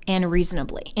 and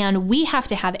reasonably. And we have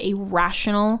to have a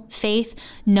rational faith,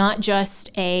 not just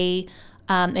a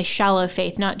shallow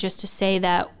faith, not just to say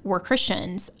that we're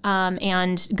Christians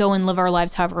and go and live our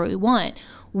lives however we want.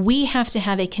 We have to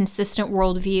have a consistent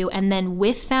worldview, and then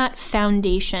with that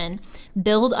foundation,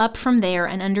 build up from there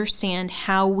and understand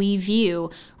how we view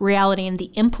reality and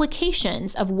the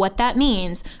implications of what that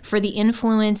means for the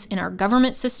influence in our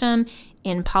government system,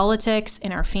 in politics,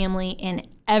 in our family, in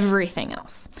everything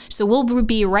else. So we'll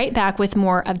be right back with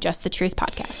more of Just the Truth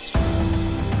podcast.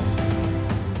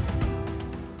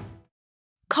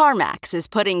 CarMax is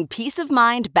putting peace of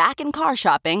mind back in car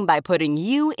shopping by putting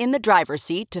you in the driver's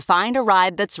seat to find a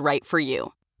ride that's right for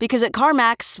you. Because at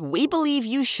CarMax, we believe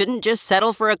you shouldn't just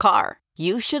settle for a car.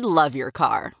 You should love your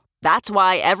car. That's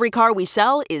why every car we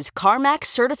sell is CarMax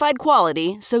certified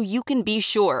quality, so you can be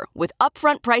sure with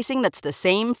upfront pricing that's the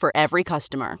same for every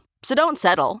customer. So don't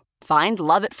settle. Find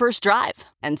love at first drive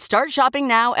and start shopping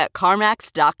now at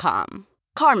CarMax.com.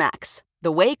 CarMax,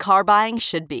 the way car buying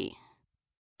should be.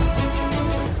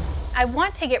 I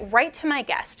want to get right to my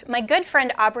guest, my good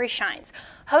friend Aubrey Shines,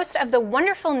 host of the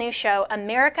wonderful new show,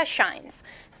 America Shines.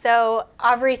 So,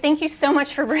 Aubrey, thank you so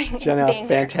much for being Jenna, here.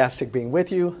 fantastic being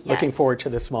with you. Yes. Looking forward to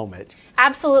this moment.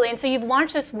 Absolutely. And so you've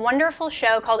launched this wonderful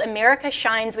show called America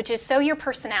Shines, which is so your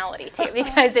personality, too,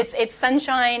 because it's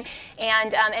sunshine,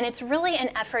 and it's really an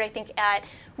effort, I think, at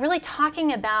really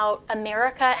talking about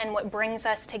America and what brings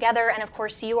us together. And of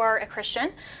course, you are a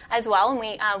Christian as well,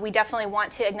 and we definitely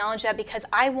want to acknowledge that, because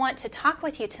I want to talk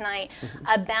with you tonight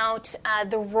about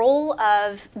the role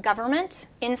of government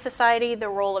in society, the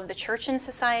role of the church in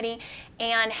society,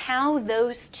 and how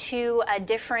those two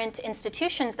different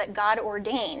institutions that God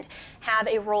ordained have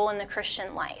a role in the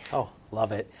Christian life. Oh,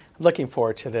 love it. Looking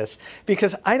forward to this,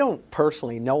 because I don't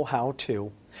personally know how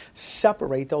to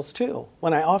separate those two.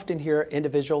 When I often hear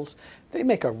individuals, they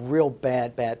make a real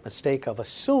bad mistake of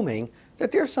assuming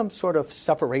that there's some sort of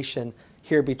separation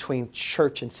here between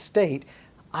church and state.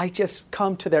 I just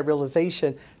come to that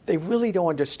realization they really don't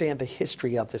understand the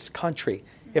history of this country.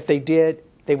 If they did,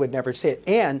 they would never say it.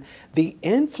 And the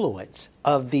influence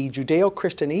of the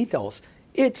Judeo-Christian ethos,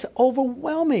 it's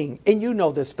overwhelming. And you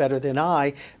know this better than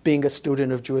I, being a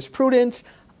student of jurisprudence.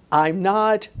 I'm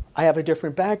not. I have a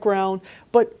different background,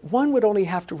 but one would only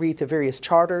have to read the various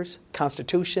charters,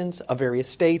 constitutions of various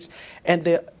states, and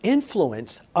the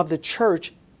influence of the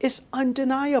church is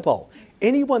undeniable.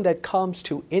 Anyone that comes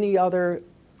to any other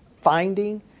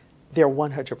finding, they're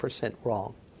 100%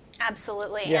 wrong.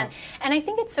 Absolutely. Yeah. And I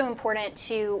think it's so important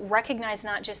to recognize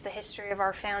not just the history of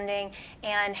our founding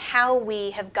and how we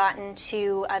have gotten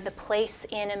to the place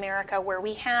in America where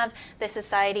we have the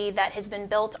society that has been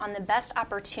built on the best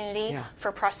opportunity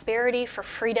for prosperity, for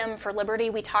freedom, for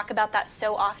liberty. We talk about that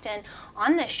so often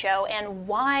on this show, and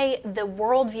why the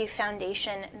Worldview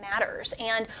Foundation matters.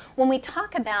 And when we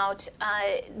talk about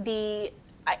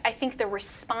I think the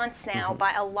response now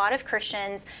by a lot of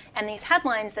Christians and these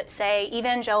headlines that say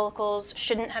evangelicals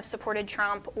shouldn't have supported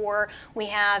Trump, or we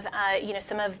have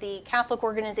some of the Catholic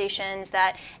organizations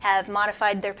that have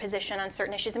modified their position on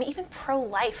certain issues. I mean, even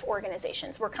pro-life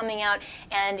organizations were coming out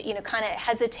and kind of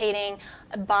hesitating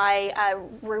by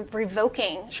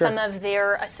revoking some of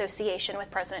their association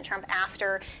with President Trump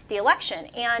after the election.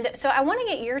 And so I want to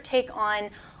get your take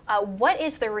on what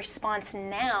is the response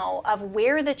now of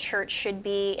where the church should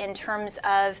be in terms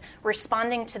of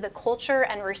responding to the culture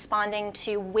and responding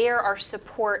to where our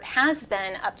support has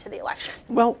been up to the election?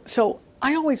 Well, so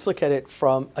I always look at it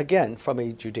from a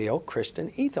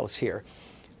Judeo-Christian ethos here.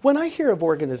 When I hear of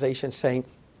organizations saying,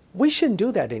 we shouldn't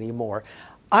do that anymore,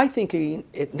 I think,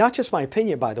 not just my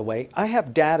opinion, by the way, I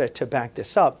have data to back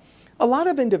this up. A lot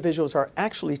of individuals are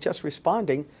actually just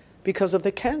responding because of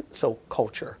the cancel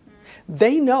culture.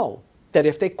 They know that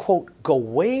if they, quote, go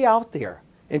way out there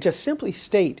and just simply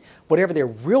state whatever their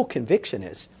real conviction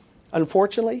is,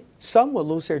 unfortunately, some will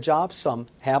lose their jobs, some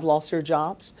have lost their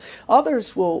jobs.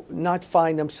 Others will not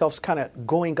find themselves kind of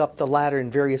going up the ladder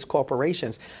in various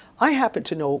corporations. I happen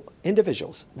to know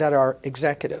individuals that are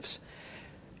executives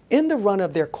in the run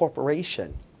of their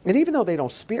corporation, and even though they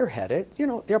don't spearhead it,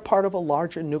 they're part of a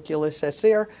larger nucleus that's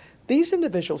there. These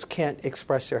individuals can't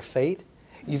express their faith.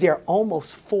 They're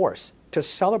almost forced to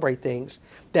celebrate things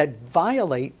that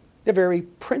violate the very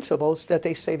principles that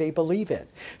they say they believe in.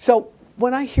 So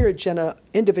when I hear, Jenna,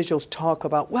 individuals talk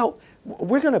about, well,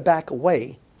 we're going to back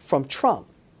away from Trump.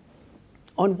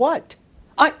 On what?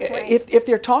 If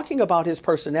they're talking about his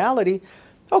personality,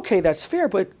 okay, that's fair,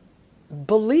 but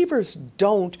believers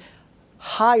don't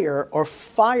hire or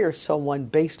fire someone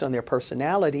based on their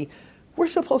personality. We're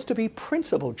supposed to be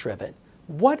principle driven.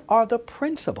 What are the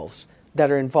principles that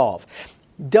are involved?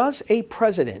 Does a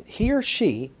president, he or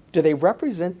she, do they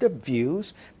represent the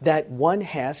views that one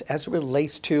has as it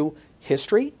relates to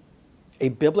history? A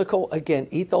biblical, again,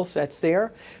 ethos that's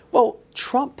there? Well,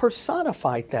 Trump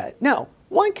personified that. Now,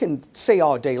 one can say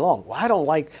all day long, well, I don't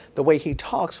like the way he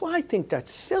talks. Well, I think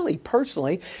that's silly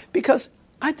personally, because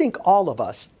I think all of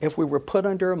us, if we were put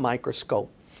under a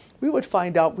microscope, we would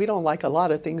find out we don't like a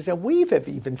lot of things that we've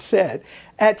even said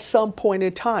at some point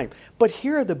in time. But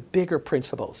here are the bigger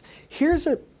principles. Here's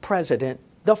a president,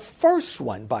 the first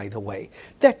one, by the way,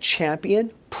 that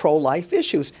championed pro-life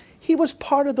issues. He was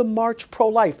part of the March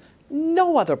Pro-Life.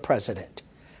 No other president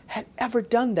had ever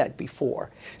done that before.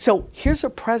 So here's a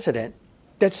president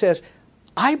that says,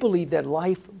 I believe that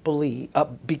life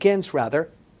begins at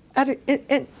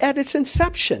its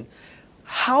inception.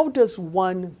 How does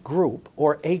one group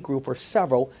or a group or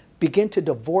several begin to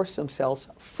divorce themselves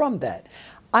from that?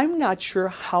 I'm not sure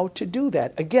how to do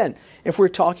that. Again, if we're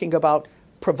talking about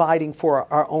providing for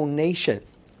our own nation,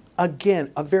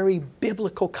 again, a very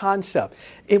biblical concept.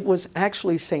 It was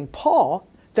actually St. Paul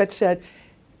that said,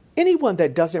 anyone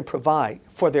that doesn't provide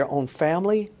for their own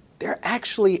family, they're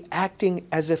actually acting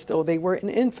as if though they were an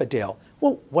infidel.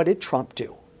 Well, what did Trump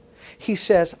do? He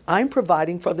says, I'm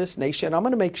providing for this nation. I'm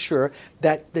going to make sure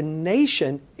that the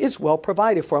nation is well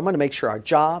provided for. I'm going to make sure our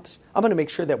jobs, I'm going to make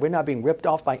sure that we're not being ripped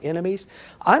off by enemies.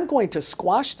 I'm going to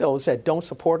squash those that don't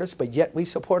support us, but yet we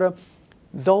support them.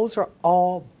 Those are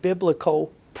all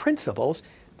biblical principles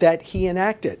that he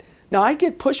enacted. Now, I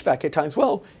get pushback at times.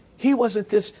 Well, he wasn't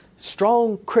this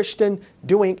strong Christian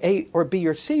doing A or B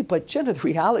or C, but Jenna, the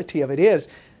reality of it is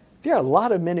there are a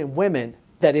lot of men and women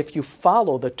that if you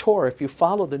follow the Torah, if you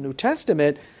follow the New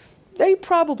Testament, they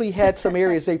probably had some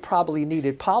areas they probably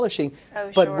needed polishing,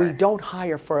 but we don't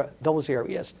hire for those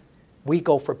areas. We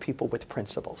go for people with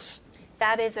principles.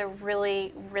 That is a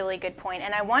really, really good point.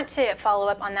 And I want to follow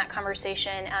up on that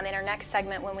conversation in our next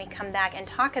segment when we come back and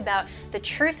talk about the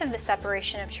truth of the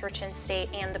separation of church and state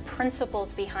and the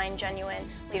principles behind genuine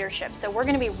leadership. So we're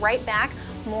going to be right back,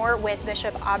 more with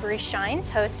Bishop Aubrey Shines,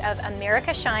 host of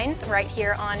America Shines, right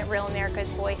here on Real America's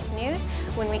Voice News,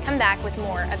 when we come back with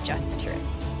more of Just the Truth.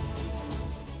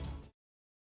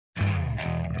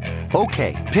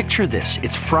 Okay, picture this.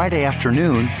 It's Friday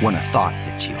afternoon when a thought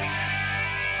hits you.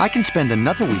 I can spend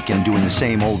another weekend doing the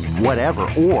same old whatever,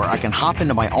 or I can hop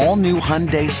into my all-new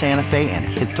Hyundai Santa Fe and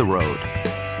hit the road.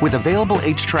 With available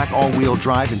H-Track all-wheel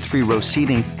drive and 3-row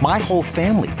seating, my whole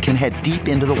family can head deep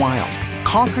into the wild.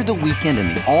 Conquer the weekend in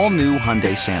the all-new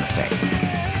Hyundai Santa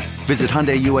Fe. Visit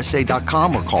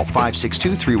HyundaiUSA.com or call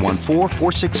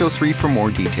 562-314-4603 for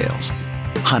more details.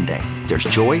 Hyundai, there's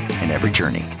joy in every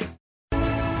journey.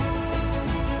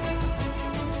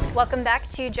 Welcome back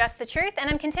to Just the Truth, and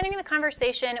I'm continuing the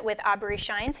conversation with Aubrey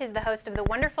Shines, who's the host of the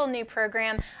wonderful new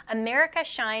program, America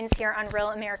Shines, here on Real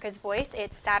America's Voice.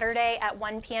 It's Saturday at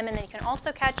 1 p.m., and then you can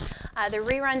also catch the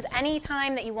reruns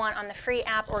anytime that you want on the free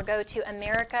app or go to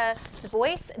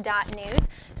americasvoice.news.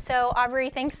 So, Aubrey,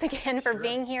 thanks again for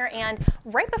being here. And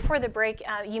right before the break,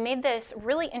 you made this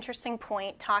really interesting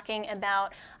point talking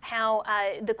about how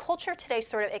the culture today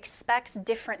sort of expects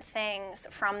different things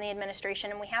from the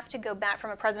administration, and we have to go back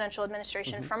from a presidential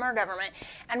administration, from our government,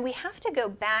 and we have to go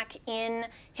back in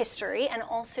history and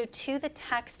also to the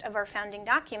text of our founding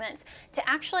documents to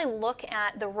actually look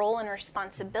at the role and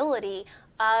responsibility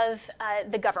of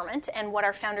the government and what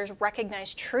our founders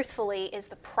recognized truthfully is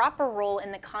the proper role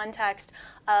in the context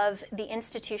of the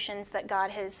institutions that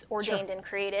God has ordained and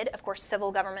created, of course,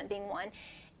 civil government being one.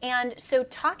 And so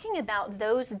talking about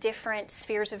those different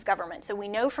spheres of government, so we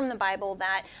know from the Bible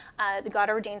that God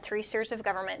ordained 3 spheres of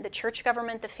government: the church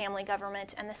government, the family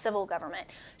government, and the civil government.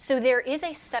 So there is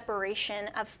a separation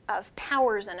of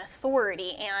powers and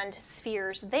authority and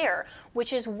spheres there,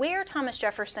 which is where Thomas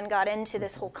Jefferson got into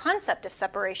this whole concept of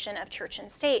separation of church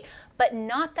and state, but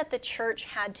not that the church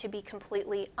had to be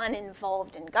completely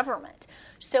uninvolved in government.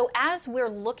 So as we're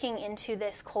looking into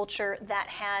this culture that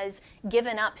has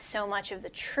given up so much of the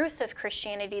truth of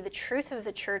Christianity, the truth of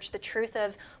the church, the truth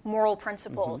of moral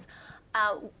principles,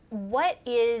 what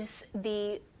is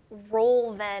the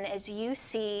role then, as you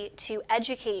see, to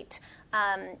educate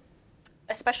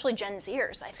especially Gen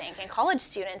Zers, I think, and college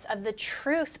students, of the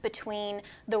truth between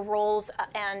the roles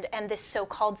and this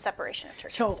so-called separation of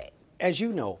church and state? As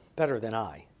you know better than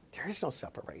I, There is no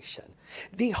separation.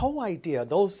 The whole idea,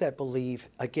 those that believe,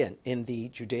 again, in the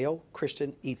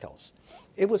Judeo-Christian ethos,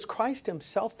 it was Christ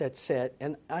himself that said,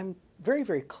 and I'm very,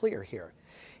 very clear here,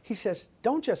 he says,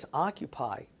 don't just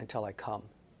occupy until I come.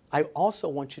 I also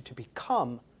want you to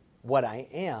become what I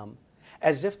am,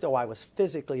 as if though I was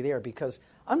physically there, because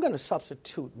I'm going to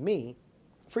substitute me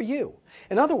for you.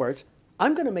 In other words,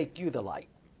 I'm going to make you the light.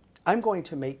 I'm going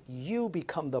to make you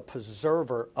become the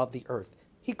preserver of the earth.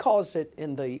 He calls it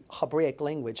in the Hebraic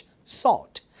language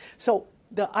salt. So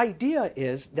the idea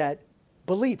is that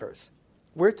believers,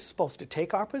 we're supposed to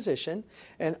take our position,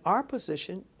 and our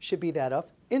position should be that of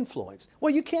influence.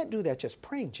 Well, you can't do that just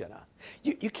praying, Jenna.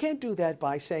 You can't do that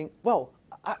by saying, well,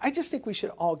 I just think we should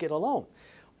all get along.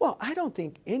 Well, I don't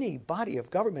think any body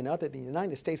of government other than the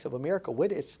United States of America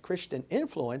with its Christian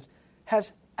influence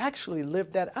has actually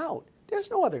lived that out.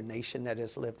 There's no other nation that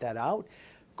has lived that out.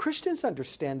 Christians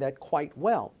understand that quite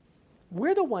well.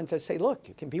 We're the ones that say, look,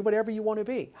 you can be whatever you want to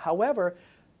be. However,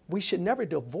 we should never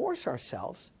divorce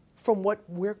ourselves from what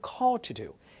we're called to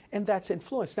do, and that's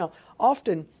influence. Now,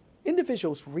 often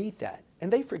individuals read that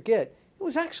and they forget it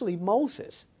was actually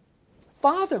Moses'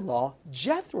 father-in-law,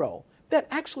 Jethro, that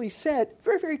actually said,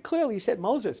 very, very clearly said,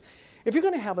 Moses, if you're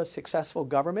going to have a successful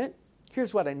government,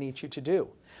 here's what I need you to do.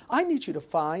 I need you to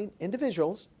find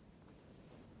individuals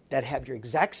that have your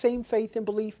exact same faith and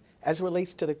belief as it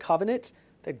relates to the covenants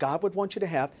that God would want you to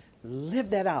have. Live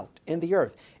that out in the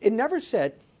earth. It never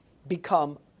said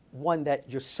become one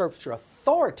that usurps your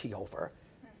authority over,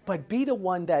 but be the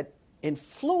one that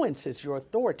influences your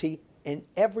authority in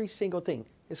every single thing.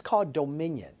 It's called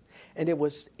dominion. And it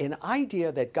was an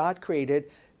idea that God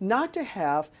created not to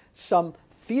have some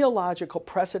theological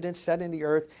precedent set in the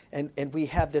earth and we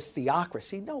have this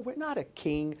theocracy. No, we're not a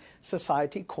king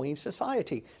society, queen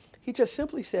society. He just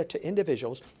simply said to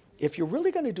individuals, if you're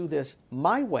really going to do this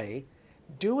my way,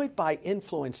 do it by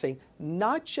influencing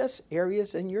not just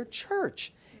areas in your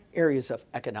church, areas of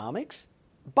economics.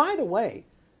 By the way,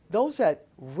 those that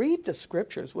read the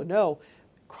scriptures will know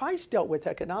Christ dealt with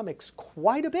economics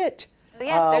quite a bit.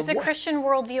 Yes, there's a Christian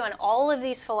worldview on all of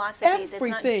these philosophies.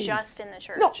 Everything. It's not just in the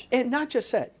church. No, and not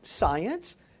just that.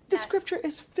 Science. The scripture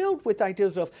is filled with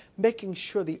ideas of making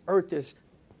sure the earth is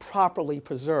properly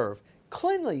preserved.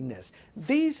 Cleanliness.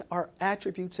 These are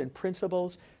attributes and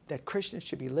principles that Christians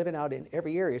should be living out in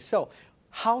every area. So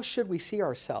how should we see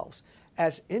ourselves?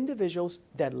 As individuals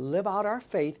that live out our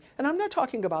faith, and I'm not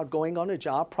talking about going on a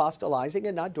job, proselytizing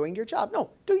and not doing your job.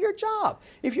 No, do your job.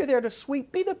 If you're there to sweep,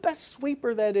 be the best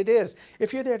sweeper that it is.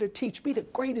 If you're there to teach, be the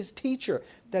greatest teacher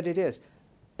that it is.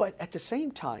 But at the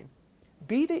same time,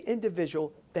 be the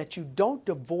individual that you don't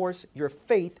divorce your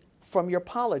faith from your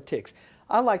politics.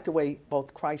 I like the way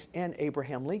both Christ and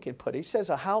Abraham Lincoln put it. He says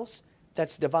a house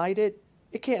that's divided,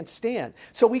 it can't stand.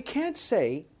 So we can't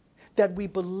say that we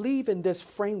believe in this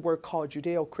framework called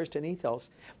Judeo-Christian ethos,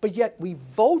 but yet we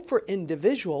vote for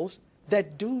individuals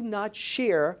that do not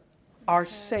share our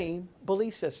same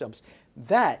belief systems.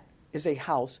 That is a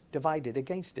house divided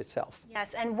against itself.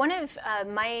 Yes, and one of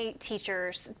my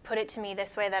teachers put it to me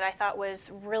this way that I thought was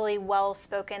really well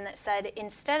spoken, that said,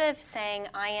 instead of saying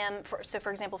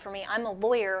for example, for me, I'm a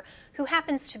lawyer who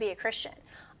happens to be a Christian.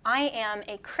 I am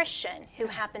a Christian who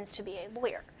happens to be a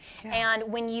lawyer. Yeah.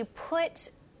 And when you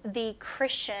put the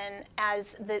Christian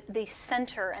as the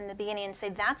center and the beginning and say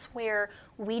that's where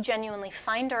we genuinely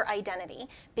find our identity,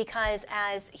 because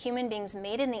as human beings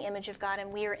made in the image of God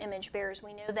and we are image bearers,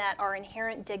 we know that our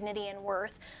inherent dignity and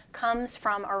worth comes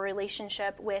from our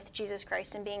relationship with Jesus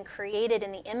Christ and being created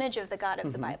in the image of the God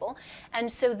of the Bible.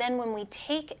 And so then when we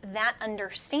take that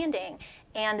understanding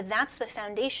and that's the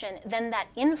foundation, then that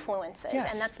influences,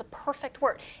 and that's the perfect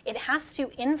word. It has to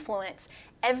influence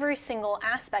every single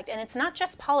aspect, and it's not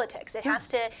just politics. It has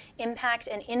to impact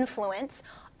and influence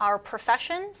our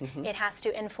professions. It has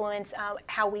to influence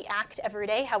how we act every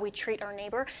day, how we treat our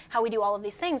neighbor, how we do all of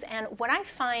these things. And what I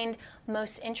find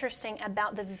most interesting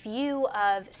about the view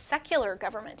of secular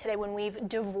government today, when we've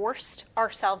divorced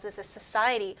ourselves as a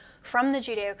society from the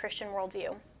Judeo-Christian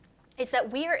worldview, is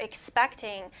that we are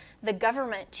expecting the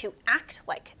government to act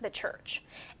like the church.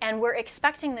 And we're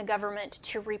expecting the government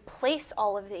to replace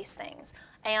all of these things.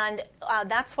 And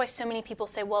that's why so many people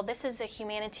say, well, this is a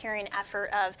humanitarian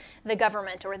effort of the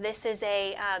government, or this is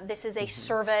a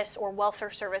service or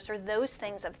welfare service, or those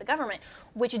things of the government,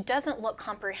 which doesn't look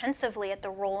comprehensively at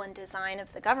the role and design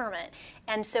of the government.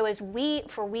 And so as we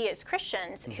as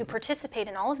Christians who participate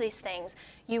in all of these things,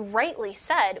 you rightly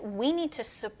said, we need to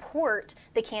support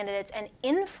the candidates and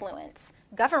influence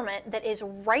government that is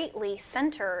rightly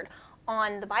centered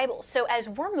on the Bible. So as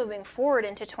we're moving forward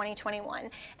into 2021,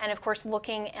 and of course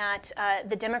looking at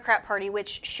the Democrat Party,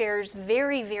 which shares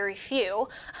very, very few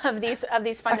of these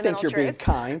fundamental I think you're truths, being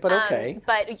kind, but okay.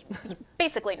 But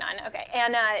basically none. Okay,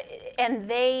 and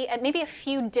they maybe a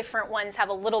few different ones have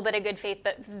a little bit of good faith,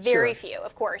 but very few,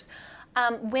 of course.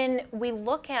 When we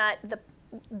look at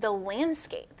the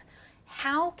landscape,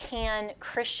 how can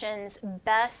Christians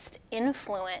best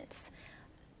influence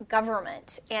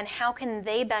government, and how can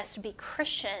they best be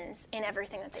Christians in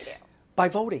everything that they do? By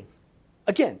voting.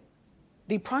 Again,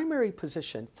 the primary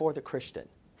position for the Christian,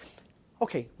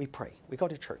 okay, we pray, we go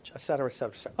to church, et cetera, et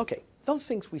cetera, et cetera. Okay, those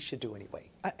things we should do anyway.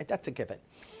 That's a given.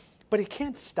 But it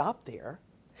can't stop there.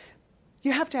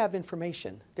 You have to have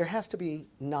information. There has to be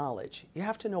knowledge. You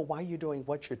have to know why you're doing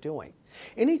what you're doing.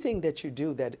 Anything that you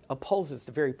do that opposes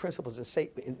the very principles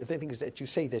and the things that you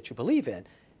say that you believe in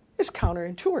is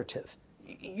counterintuitive.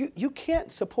 You can't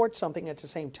support something at the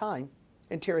same time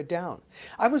and tear it down.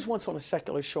 I was once on a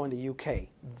secular show in the UK,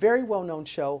 very well-known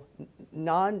show,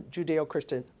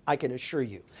 non-Judeo-Christian, I can assure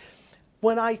you.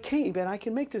 When I came, and I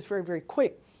can make this very, very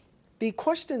quick, the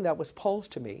question that was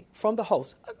posed to me from the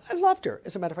host, I loved her,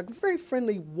 as a matter of fact, very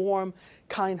friendly, warm,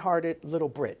 kind-hearted little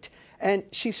Brit. And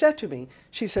she said to me,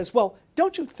 she says, well,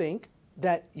 don't you think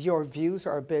that your views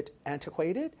are a bit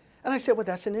antiquated? And I said, well,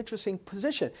 that's an interesting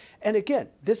position. And again,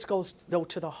 this goes, though,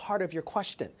 to the heart of your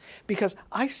question, because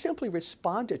I simply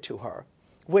responded to her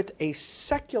with a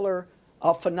secular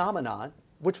phenomenon,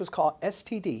 which was called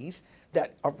STDs,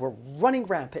 that were running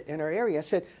rampant in our area. I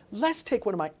said, let's take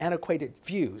one of my antiquated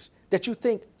views that you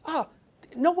think,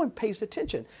 no one pays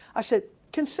attention. I said,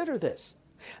 consider this.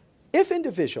 If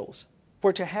individuals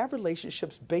were to have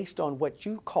relationships based on what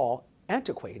you call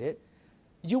antiquated,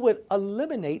 you would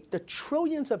eliminate the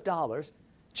trillions of dollars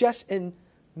just in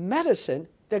medicine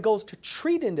that goes to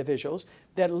treat individuals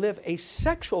that live a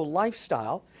sexual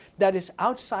lifestyle that is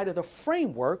outside of the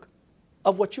framework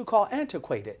of what you call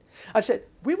antiquated. I said,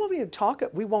 we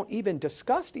won't even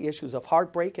discuss the issues of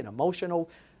heartbreak and emotional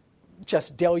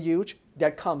just deluge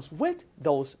that comes with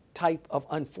those type of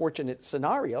unfortunate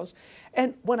scenarios.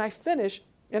 And when I finished,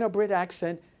 in a Brit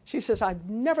accent, she says, I've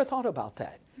never thought about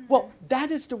that. Mm-hmm. Well,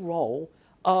 that is the role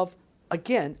of,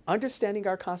 again, understanding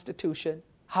our Constitution,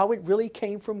 how it really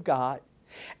came from God,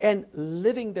 and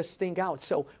living this thing out.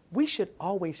 So we should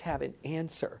always have an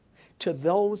answer to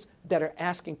those that are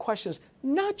asking questions,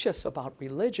 not just about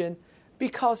religion,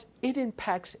 because it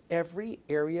impacts every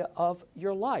area of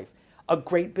your life. A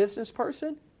great business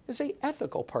person is an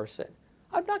ethical person.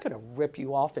 I'm not going to rip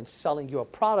you off and selling you a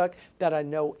product that I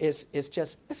know is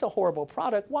it's a horrible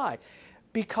product. Why?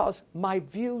 Because my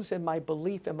views and my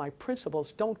belief and my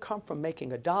principles don't come from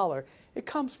making a dollar. It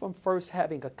comes from first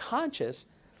having a conscience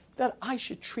that I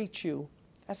should treat you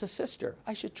as a sister.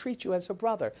 I should treat you as a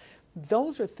brother.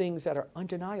 Those are things that are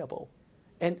undeniable.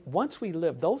 And once we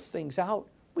live those things out,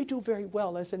 we do very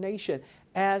well as a nation,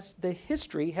 as the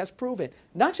history has proven.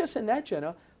 Not just in that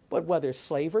genre, but whether it's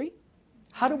slavery,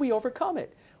 how do we overcome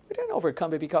it? We didn't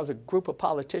overcome it because a group of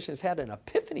politicians had an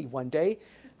epiphany one day.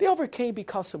 They overcame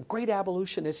because some great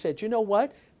abolitionists said, you know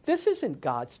what? This isn't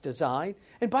God's design.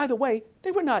 And by the way,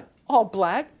 they were not all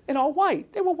black and all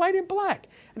white. They were white and black.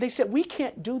 And they said, we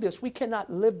can't do this. We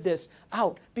cannot live this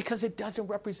out because it doesn't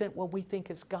represent what we think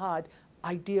is God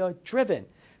idea driven.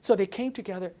 So they came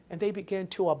together and they began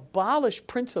to abolish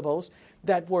principles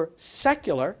that were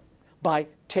secular by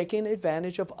taking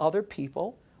advantage of other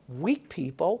people, weak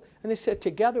people, and they said,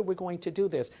 together we're going to do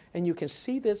this. And you can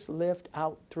see this lived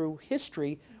out through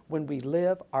history when we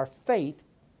live our faith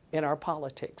in our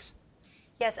politics.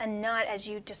 Yes, and not, as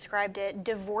you described it,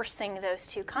 divorcing those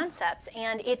two concepts.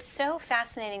 And it's so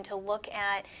fascinating to look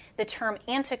at the term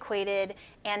antiquated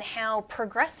and how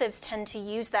progressives tend to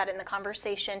use that in the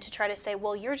conversation to try to say,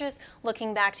 well, you're just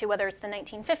looking back to whether it's the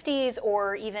 1950s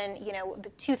or even,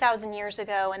 the 2,000 years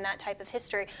ago and that type of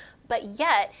history. But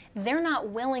yet, they're not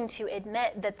willing to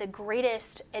admit that the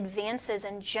greatest advances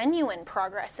and genuine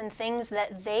progress and things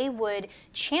that they would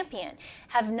champion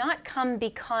have not come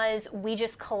because we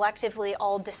just collectively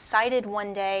all decided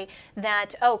one day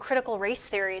that, critical race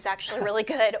theory is actually really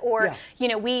good, or,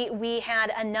 we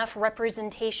had enough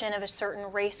representation of a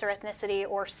certain race or ethnicity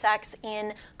or sex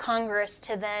in Congress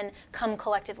to then come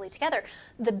collectively together.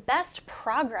 The best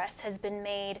progress has been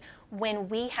made when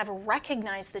we have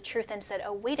recognized the truth and said,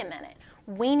 oh, wait a minute,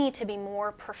 we need to be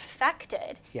more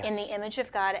perfected in the image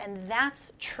of God, and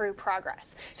that's true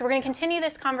progress. So we're going to continue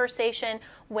this conversation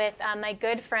with my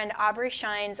good friend Aubrey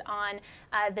Shines on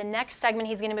The next segment,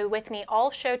 he's going to be with me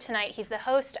all show tonight. He's the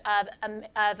host of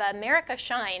America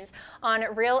Shines on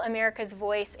Real America's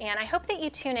Voice, and I hope that you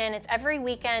tune in. It's every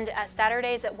weekend,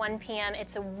 Saturdays at 1 p.m.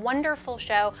 It's a wonderful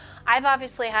show. I've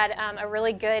obviously had a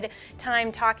really good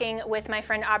time talking with my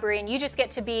friend Aubrey, and you just get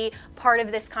to be part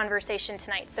of this conversation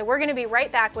tonight. So we're going to be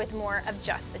right back with more of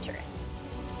Just the Truth.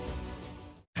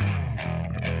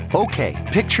 Okay,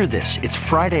 picture this. It's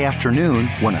Friday afternoon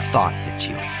when a thought hits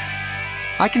you.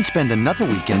 I can spend another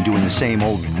weekend doing the same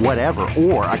old whatever,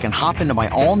 or I can hop into my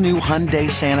all-new Hyundai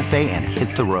Santa Fe and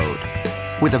hit the road.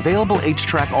 With available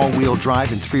H-Track all-wheel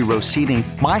drive and 3-row seating,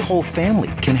 my whole family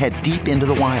can head deep into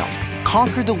the wild.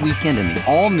 Conquer the weekend in the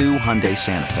all-new Hyundai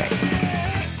Santa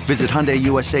Fe. Visit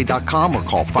HyundaiUSA.com or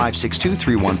call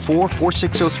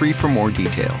 562-314-4603 for more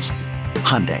details.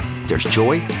 Hyundai, there's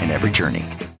joy in every journey.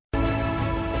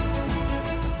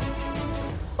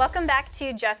 Welcome back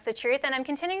to Just the Truth, and I'm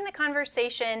continuing the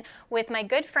conversation with my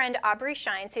good friend Aubrey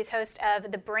Shines, who's host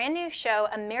of the brand new show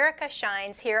America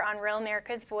Shines here on Real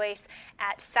America's Voice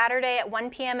at Saturday at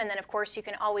 1 p.m. And then, of course, you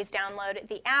can always download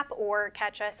the app or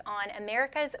catch us on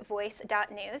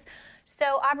americasvoice.news.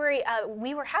 So, Aubrey,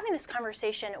 we were having this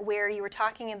conversation where you were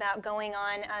talking about going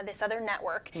on this other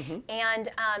network, and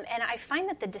I find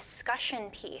that the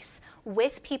discussion piece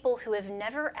with people who have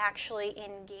never actually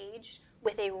engaged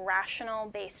with a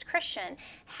rational-based Christian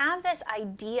have this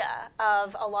idea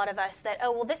of a lot of us that,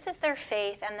 oh, well, this is their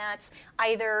faith, and that's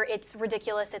either it's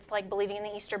ridiculous, it's like believing in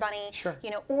the Easter Bunny,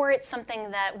 or it's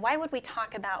something that, why would we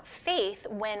talk about faith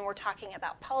when we're talking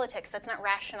about politics? That's not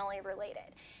rationally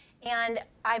related. And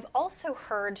I've also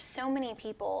heard so many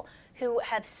people who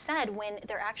have said when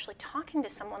they're actually talking to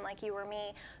someone like you or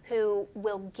me who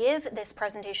will give this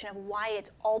presentation of why it's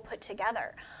all put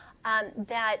together,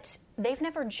 that they've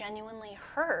never genuinely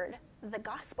heard the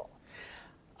gospel.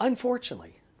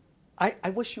 Unfortunately, I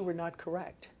wish you were not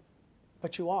correct,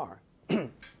 but you are.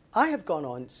 I have gone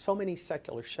on so many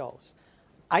secular shows,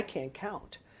 I can't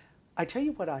count. I tell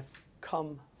you what I've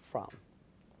come from,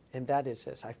 and that is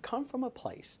this. I've come from a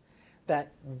place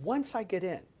that once I get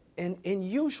in, and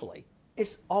usually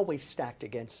it's always stacked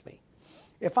against me.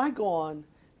 If I go on,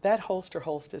 that host or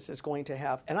hostess is going to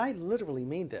have, and I literally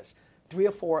mean this, 3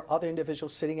 or 4 other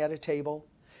individuals sitting at a table,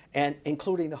 and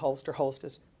including the host or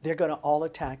hostess, they're going to all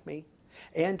attack me.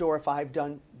 And or if I've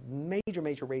done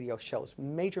major radio shows,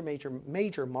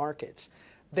 major markets,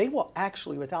 they will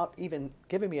actually, without even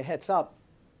giving me a heads up,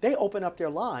 they open up their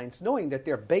lines knowing that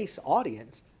their base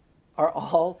audience are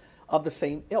all of the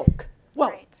same ilk.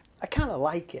 Well, right. I kind of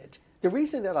like it. The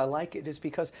reason that I like it is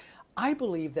because I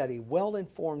believe that a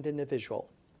well-informed individual,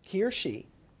 he or she,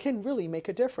 can really make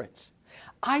a difference.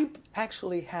 I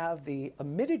actually have the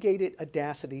mitigated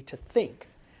audacity to think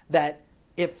that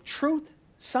if truth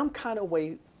some kind of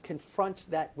way confronts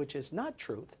that which is not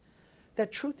truth,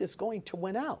 that truth is going to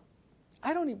win out.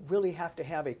 I don't really have to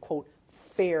have a, quote,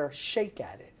 fair shake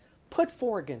at it. Put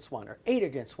 4 against 1 or 8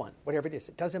 against 1, whatever it is,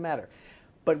 it doesn't matter.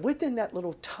 But within that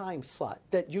little time slot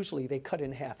that usually they cut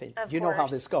in half, and you know how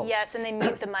this goes. Yes, and they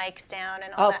mute the mics down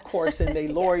and all that. Of course, and they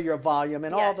lower your volume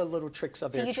and all the little tricks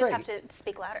of their trade. So you just have to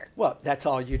speak louder. Well, that's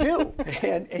all you do.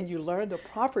 and you learn the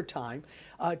proper time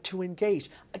to engage.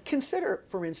 Consider,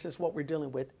 for instance, what we're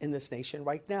dealing with in this nation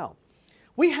right now.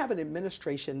 We have an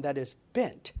administration that is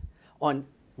bent on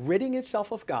ridding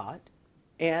itself of God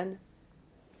and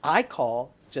I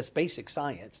call just basic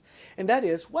science, and that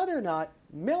is whether or not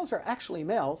males are actually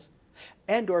males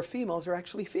and or females are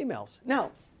actually females.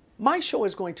 Now, my show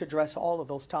is going to address all of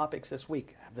those topics this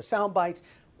week. I have the sound bites,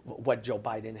 what Joe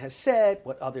Biden has said,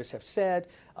 what others have said,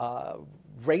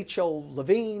 Rachel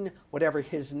Levine, whatever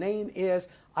his name is.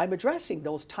 I'm addressing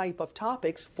those type of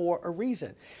topics for a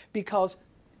reason, because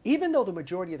even though the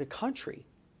majority of the country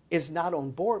is not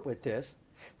on board with this,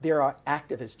 there are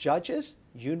activist judges,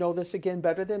 you know this again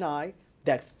better than I,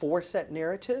 that force that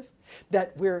narrative,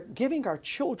 that we're giving our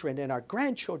children and our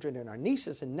grandchildren and our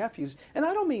nieces and nephews, and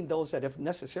I don't mean those that have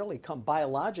necessarily come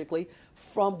biologically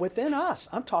from within us.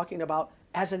 I'm talking about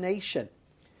as a nation.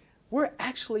 We're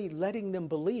actually letting them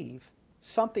believe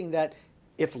something that,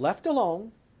 if left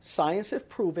alone, science has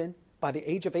proven by the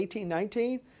age of 18,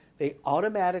 19, they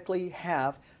automatically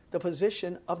have the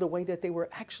position of the way that they were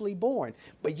actually born.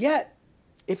 But yet,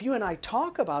 if you and I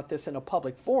talk about this in a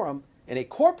public forum, in a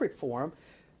corporate forum,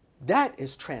 that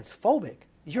is transphobic.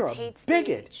 You're a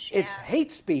bigot. It's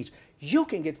hate speech. You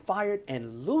can get fired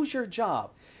and lose your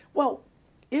job. Well,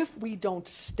 if we don't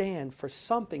stand for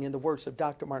something, in the words of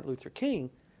Dr. Martin Luther King,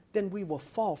 then we will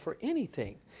fall for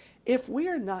anything. If we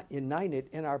are not united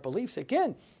in our beliefs,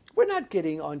 again, we're not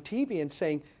getting on TV and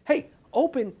saying, hey,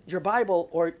 open your Bible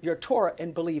or your Torah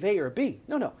and believe A or B.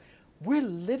 No. We're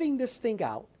living this thing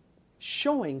out,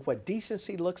 showing what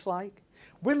decency looks like.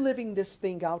 We're living this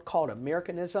thing out called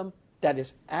Americanism that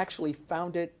is actually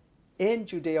founded in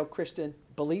Judeo-Christian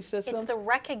belief systems. It's the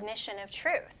recognition of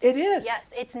truth. It is. Yes,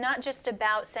 it's not just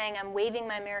about saying I'm waving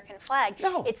my American flag.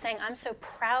 No. It's saying I'm so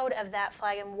proud of that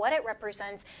flag and what it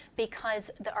represents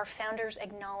because our founders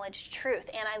acknowledged truth.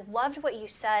 And I loved what you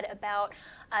said about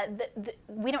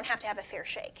we don't have to have a fair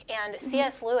shake. And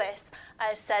C.S. Lewis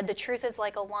said the truth is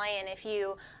like a lion. If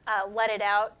you let it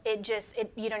out,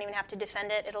 you don't even have to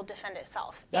defend it. It'll defend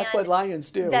itself. That's what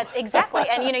lions do. That's exactly.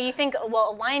 And you think,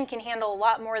 well, a lion can handle a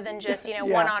lot more than just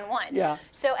one-on-one. Yeah.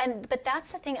 So but that's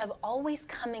the thing of always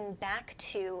coming back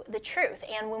to the truth.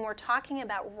 And when we're talking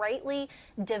about rightly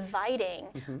dividing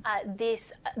the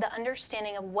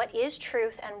understanding of what is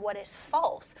truth and what is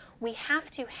false, we have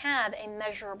to have a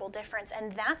measurable difference.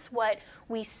 And that's what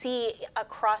we see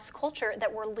across culture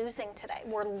that we're losing today.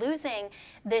 We're losing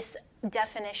this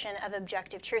definition of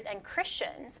objective truth. And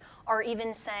Christians are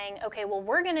even saying, okay, well,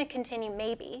 we're going to continue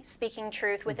maybe speaking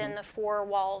truth within the four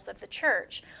walls of the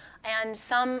church. And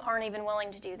some aren't even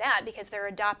willing to do that because they're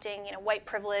adopting, white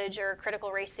privilege or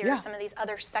critical race theory or some of these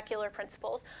other secular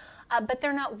principles. But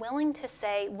they're not willing to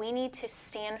say we need to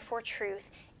stand for truth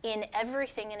in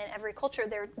everything and in every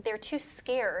culture. They're too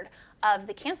scared of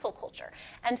the cancel culture.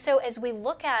 And so as we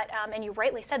look at, and you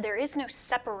rightly said, there is no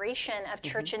separation of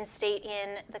church and state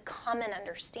in the common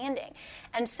understanding.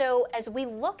 And so as we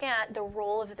look at the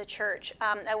role of the church,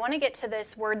 I want to get to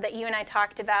this word that you and I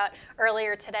talked about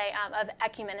earlier today of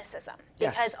ecumenicism.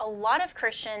 Because a lot of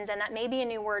Christians, and that may be a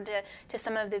new word to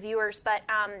some of the viewers, but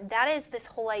that is this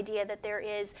whole idea that there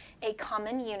is a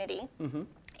common unity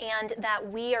and that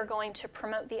we are going to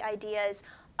promote the ideas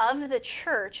of the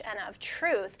church and of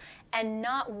truth and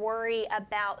not worry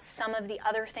about some of the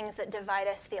other things that divide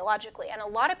us theologically. And a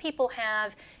lot of people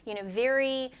have,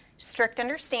 very strict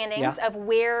understandings of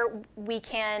where we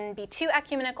can be too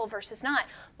ecumenical versus not.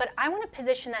 But I want to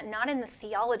position that not in the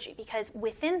theology, because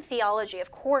within theology,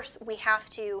 of course, we have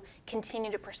to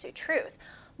continue to pursue truth.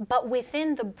 But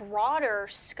within the broader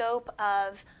scope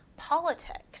of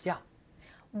politics,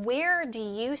 where do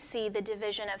you see the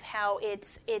division of how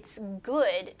it's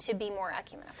good to be more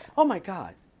ecumenical? Oh my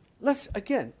God. Let's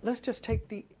just take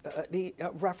the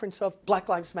reference of Black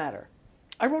Lives Matter.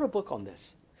 I wrote a book on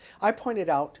this. I pointed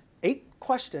out 8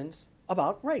 questions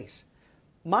about race.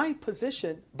 My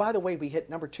position, by the way, we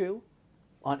hit number 2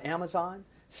 on Amazon,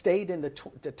 stayed in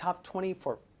the top 20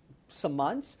 for some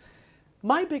months.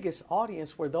 My biggest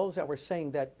audience were those that were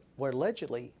saying that were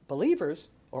allegedly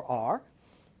believers or are.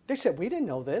 They said, we didn't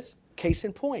know this. Case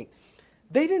in point.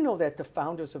 They didn't know that the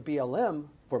founders of BLM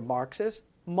were Marxists.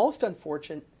 Most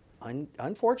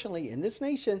unfortunately in this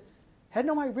nation had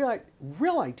no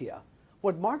real idea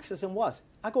what Marxism was.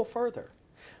 I go further.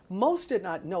 Most did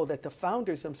not know that the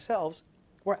founders themselves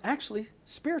were actually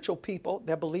spiritual people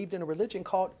that believed in a religion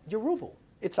called Yoruba.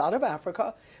 It's out of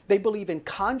Africa. They believe in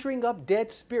conjuring up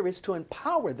dead spirits to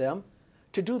empower them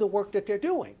to do the work that they're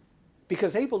doing,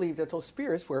 because they believe that those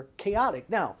spirits were chaotic.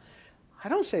 Now, I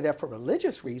don't say that for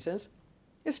religious reasons.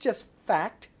 It's just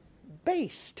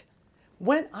fact-based.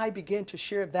 When I began to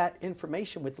share that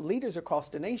information with leaders across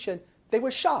the nation, they were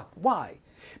shocked. Why?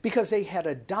 Because they had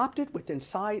adopted within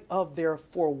inside of their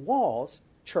four walls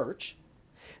church,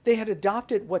 they had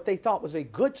adopted what they thought was a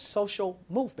good social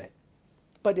movement.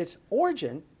 But its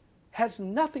origin has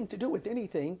nothing to do with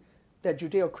anything that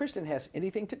Judeo-Christian has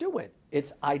anything to do with.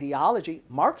 Its ideology,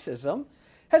 Marxism,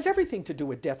 has everything to do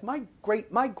with death.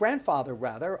 My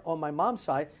grandfather, on my mom's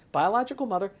side, biological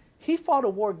mother, he fought a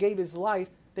war, gave his life,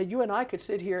 that you and I could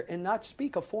sit here and not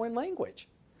speak a foreign language.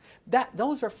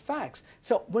 Those are facts.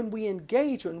 So when we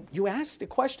engage, when you ask the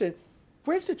question,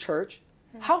 where's the church?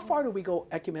 How far do we go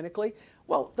ecumenically?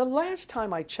 Well, the last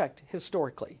time I checked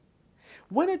historically,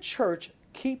 when a church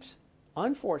keeps,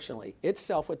 unfortunately,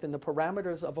 itself within the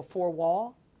parameters of a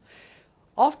four-wall,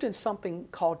 often something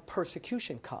called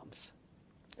persecution comes.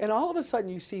 And all of a sudden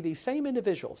you see these same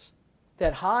individuals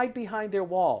that hide behind their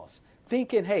walls,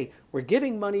 thinking, hey, we're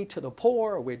giving money to the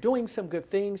poor, or we're doing some good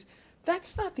things.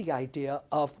 That's not the idea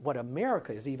of what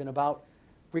America is even about,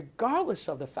 regardless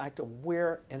of the fact of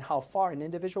where and how far an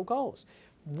individual goes.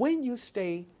 When you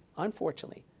stay,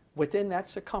 unfortunately, within that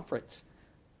circumference,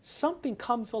 something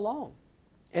comes along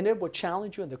and it will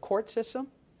challenge you in the court system.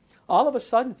 All of a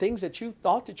sudden, things that you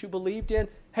thought that you believed in,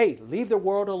 hey, leave the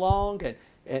world alone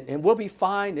and we'll be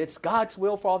fine. It's God's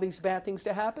will for all these bad things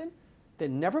to happen.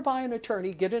 Then never buy an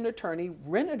attorney, get an attorney,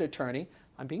 rent an attorney.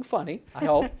 I'm being funny, I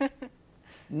hope.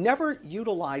 Never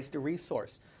utilize the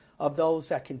resource of those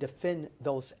that can defend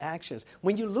those actions.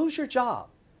 When you lose your job,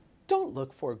 Don't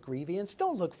look for grievance.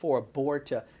 Don't look for a board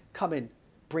to come and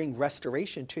bring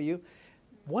restoration to you.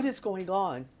 What is going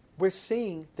on? We're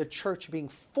seeing the church being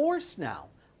forced now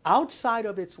outside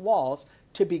of its walls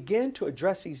to begin to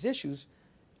address these issues,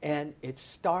 and it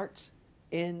starts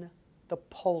in the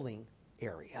polling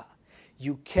area.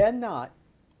 You cannot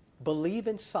believe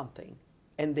in something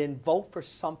and then vote for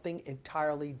something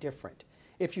entirely different.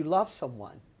 If you love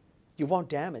someone, you won't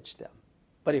damage them.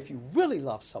 But if you really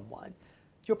love someone,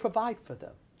 you'll provide for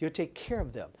them. You'll take care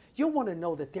of them. You'll want to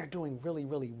know that they're doing really,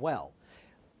 really well.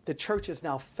 The church is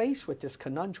now faced with this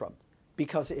conundrum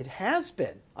because it has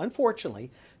been,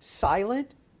 unfortunately,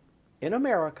 silent in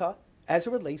America as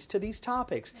it relates to these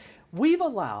topics. We've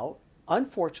allowed,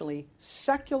 unfortunately,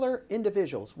 secular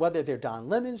individuals, whether they're Don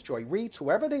Lemons, Joy Reeds,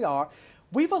 whoever they are,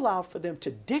 we've allowed for them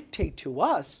to dictate to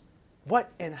us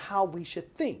what and how we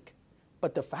should think.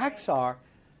 But the facts are,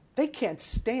 they can't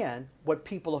stand what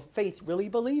people of faith really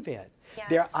believe in. Yes.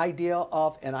 Their idea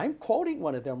of, and I'm quoting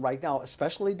one of them right now,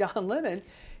 especially Don Lemon,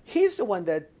 he's the one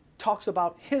that talks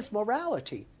about his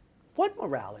morality. What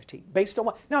morality? Based on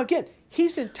what? Now again,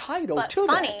 he's entitled to that.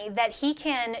 But funny that he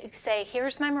can say,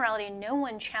 here's my morality, and no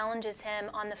one challenges him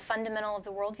on the fundamental of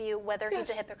the worldview, whether he's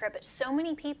a hypocrite. But so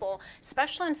many people,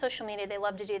 especially on social media, they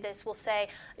love to do this, will say,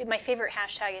 my favorite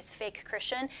hashtag is fake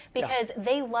Christian, because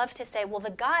they love to say, well,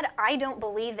 the God I don't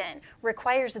believe in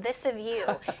requires this of you,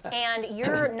 and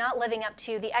you're not living up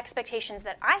to the expectations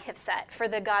that I have set for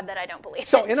the God that I don't believe in.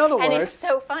 So in other words, and it's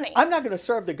so funny. I'm not going to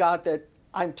serve the God that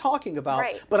I'm talking about,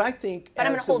 right. But I think but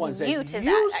as the ones that you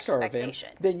serve him, expectation.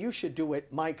 then you should do it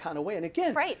my kind of way. And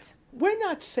again, right. We're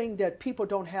not saying that people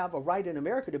don't have a right in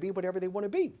America to be whatever they want to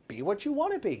be. Be what you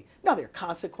want to be. Now, there are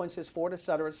consequences for it, et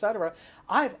cetera, et cetera.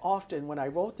 I've often, when I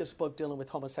wrote this book dealing with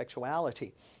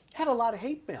homosexuality, had a lot of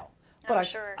hate mail. But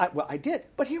sure. I did.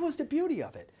 But here was the beauty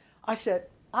of it. I said,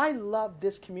 I love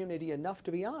this community enough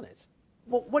to be honest.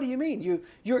 Well, what do you mean?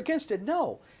 You're against it?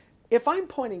 No. If I'm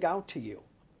pointing out to you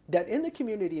that in the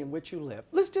community in which you live,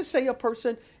 let's just say a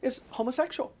person is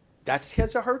homosexual. That's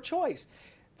his or her choice.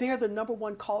 They're the number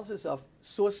one causes of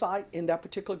suicide in that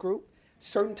particular group,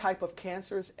 certain type of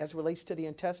cancers as relates to the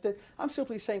intestine. I'm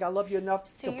simply saying I love you enough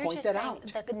to point that out. So you're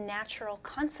just saying the natural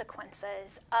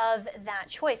consequences of that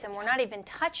choice, and we're not even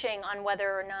touching on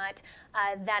whether or not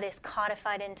that is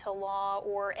codified into law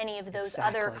or any of those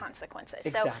other consequences.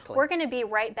 Exactly. So we're going to be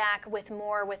right back with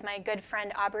more with my good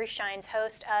friend Aubrey Shines,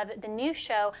 host of the new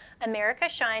show America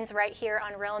Shines, right here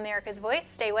on Real America's Voice.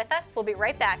 Stay with us. We'll be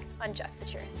right back on Just the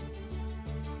Truth.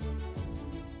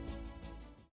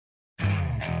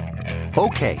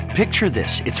 Okay, picture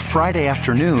this. It's Friday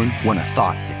afternoon when a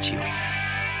thought hits you.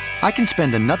 I can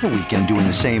spend another weekend doing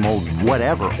the same old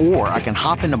whatever, or I can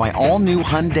hop into my all-new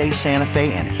Hyundai Santa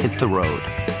Fe and hit the road.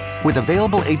 With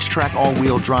available H-Track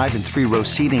all-wheel drive and 3-row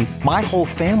seating, my whole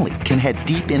family can head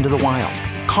deep into the wild.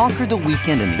 Conquer the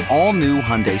weekend in the all-new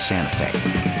Hyundai Santa Fe.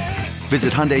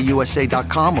 Visit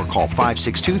HyundaiUSA.com or call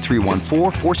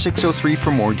 562-314-4603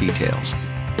 for more details.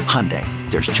 Hyundai,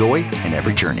 there's joy in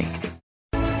every journey.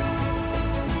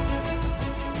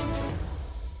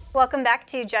 Welcome back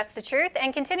to Just the Truth,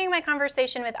 and continuing my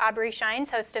conversation with Aubrey Shines,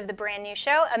 host of the brand new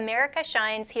show, America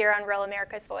Shines, here on Real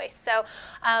America's Voice. So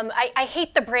I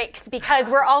hate the breaks because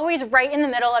we're always right in the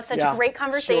middle of such a great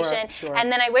conversation, sure. And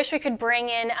then I wish we could bring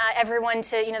in everyone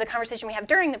to the conversation we have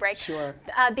during the break. Sure.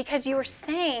 Because you were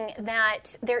saying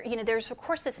that there's of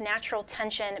course this natural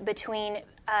tension between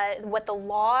what the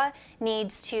law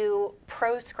needs to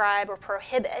proscribe or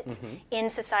prohibit in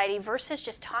society versus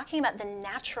just talking about the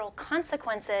natural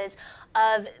consequences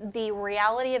of the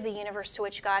reality of the universe to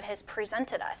which God has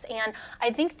presented us. And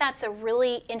I think that's a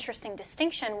really interesting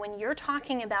distinction when you're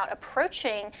talking about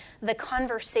approaching the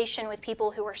conversation with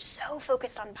people who are so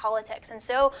focused on politics and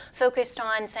so focused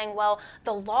on saying, well,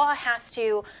 the law has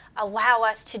to allow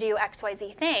us to do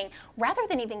XYZ thing, rather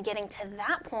than even getting to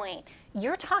that point.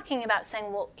 You're talking about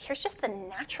saying, well, here's just the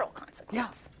natural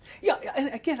consequence. Yeah,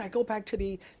 and again, I go back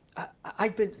to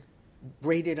I've been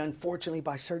rated, unfortunately,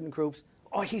 by certain groups,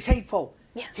 oh, he's hateful.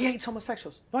 Yeah. He hates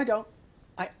homosexuals. No, I don't.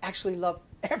 I actually love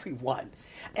everyone.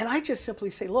 And I just simply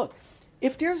say, look,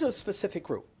 if there's a specific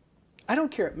group, I don't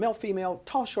care, male, female,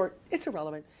 tall, short, it's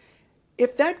irrelevant.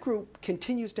 If that group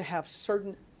continues to have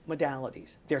certain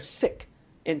modalities, they're sick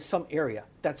in some area,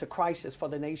 that's a crisis for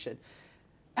the nation.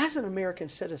 As an American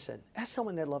citizen, as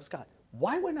someone that loves God,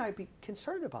 why wouldn't I be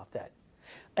concerned about that?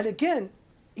 And again,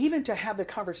 even to have the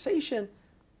conversation,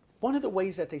 one of the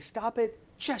ways that they stop it,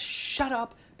 just shut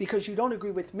up because you don't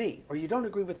agree with me or you don't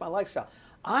agree with my lifestyle.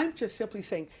 I'm just simply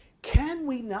saying, can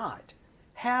we not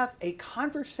have a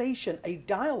conversation, a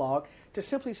dialogue to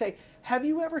simply say, have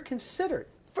you ever considered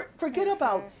Forget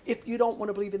about if you don't want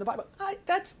to believe in the Bible.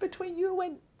 That's between you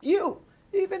and you.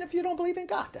 Even if you don't believe in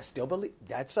God,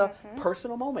 that's a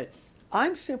personal moment.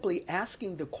 I'm simply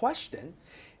asking the question,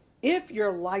 if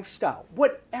your lifestyle,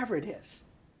 whatever it is,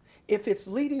 if it's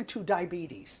leading to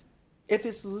diabetes, if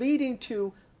it's leading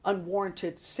to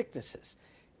unwarranted sicknesses,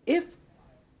 if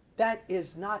that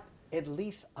is not at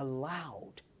least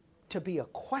allowed to be a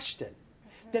question,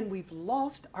 then we've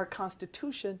lost our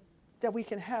Constitution that we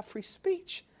can have free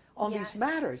speech on these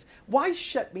matters. Why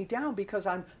shut me down because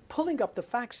I'm pulling up the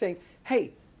facts saying,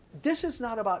 hey, this is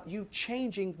not about you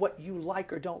changing what you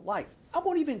like or don't like. I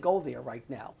won't even go there right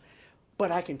now.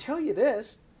 But I can tell you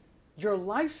this, your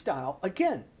lifestyle,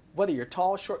 again, whether you're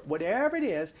tall, short, whatever it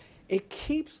is, it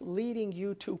keeps leading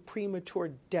you to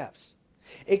premature deaths.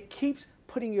 It keeps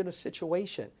putting you in a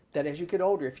situation that as you get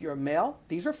older, if you're a male,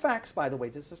 these are facts, by the way,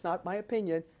 this is not my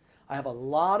opinion. I have a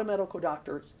lot of medical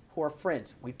doctors who are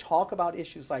friends. We talk about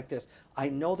issues like this. I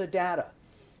know the data.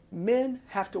 Men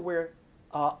have to wear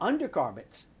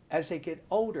undergarments as they get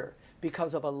older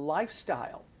because of a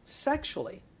lifestyle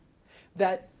sexually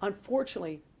that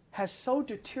unfortunately has so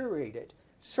deteriorated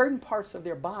certain parts of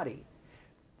their body,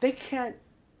 they can't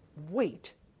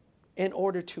wait in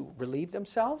order to relieve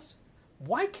themselves.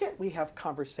 Why can't we have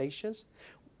conversations?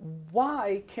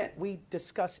 Why can't we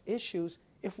discuss issues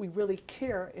if we really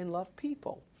care and love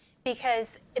people?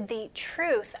 Because the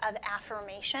truth of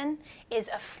affirmation is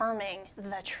affirming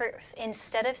the truth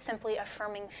instead of simply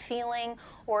affirming feeling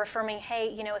or affirming, hey,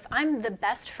 you know, if I'm the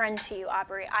best friend to you,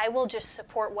 Aubrey, I will just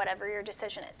support whatever your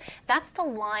decision is. That's the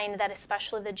line that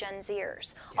especially the Gen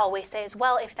Zers always say is,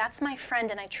 well, if that's my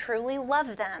friend and I truly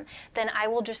love them, then I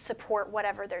will just support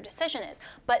whatever their decision is.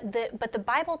 But the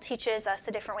Bible teaches us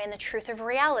a different way, and the truth of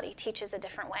reality teaches a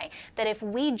different way, that if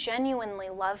we genuinely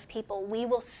love people, we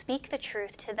will speak the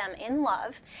truth to them in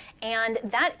love, and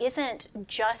that isn't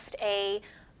just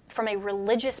from a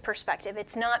religious perspective.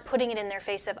 It's not putting it in their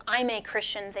face of, I'm a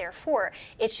Christian, therefore.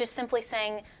 It's just simply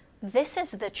saying, this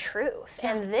is the truth,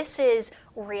 and this is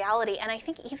reality. And I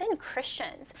think even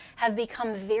Christians have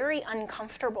become very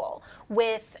uncomfortable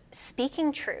with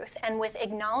speaking truth and with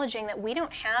acknowledging that we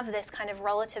don't have this kind of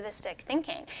relativistic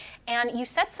thinking. And you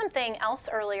said something else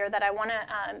earlier that I want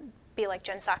to be like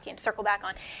Jen Psaki and circle back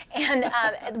on,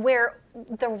 and where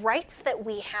the rights that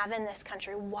we have in this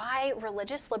country, why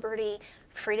religious liberty,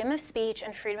 freedom of speech,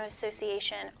 and freedom of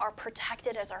association are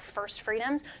protected as our first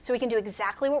freedoms, so we can do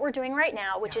exactly what we're doing right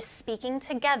now, which is speaking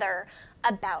together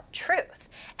about truth.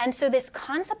 And so this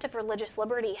concept of religious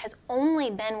liberty has only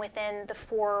been within the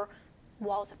four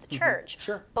walls of the church.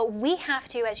 Sure. But we have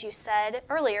to, as you said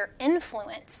earlier,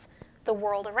 influence the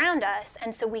world around us,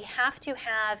 and so we have to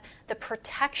have the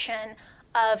protection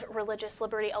of religious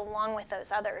liberty along with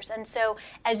those others. And so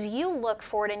as you look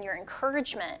forward in your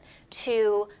encouragement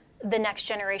to the next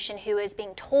generation who is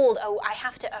being told, oh, I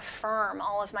have to affirm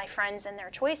all of my friends and their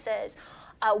choices,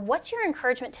 what's your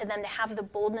encouragement to them to have the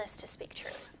boldness to speak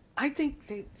truth? I think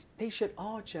they should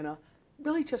all, Jenna,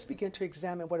 really just begin to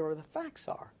examine whatever the facts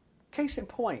are. Case in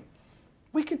point,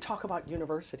 we can talk about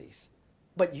universities,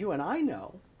 but you and I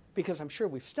know, because I'm sure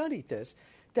we've studied this,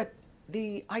 that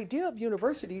the idea of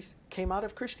universities came out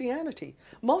of Christianity.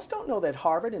 Most don't know that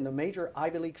Harvard and the major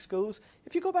Ivy League schools,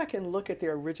 if you go back and look at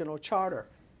their original charter,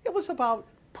 it was about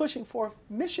pushing forth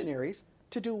missionaries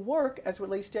to do work as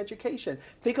relates to education.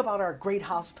 Think about our great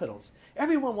hospitals.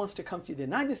 Everyone wants to come to the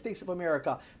United States of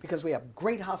America because we have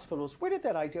great hospitals. Where did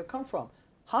that idea come from?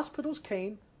 Hospitals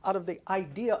came out of the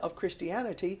idea of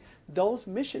Christianity, those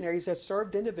missionaries that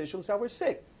served individuals that were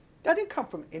sick. That didn't come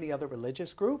from any other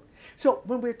religious group. So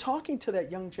when we're talking to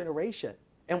that young generation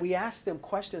and we ask them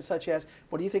questions such as,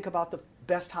 what do you think about the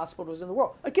best hospitals in the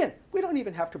world? Again, we don't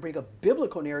even have to bring a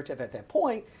biblical narrative at that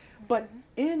point, but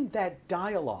in that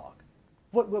dialogue,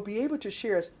 what we'll be able to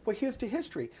share is, well, here's the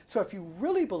history. So if you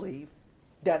really believe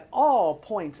that all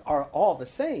points are all the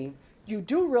same, you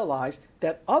do realize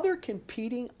that other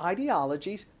competing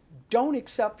ideologies don't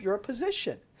accept your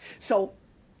position. So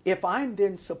if I'm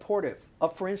then supportive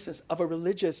of, for instance, of a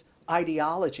religious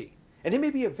ideology, and it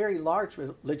may be a very large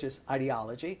religious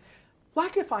ideology,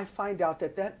 like if I find out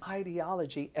that that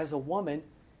ideology as a woman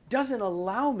doesn't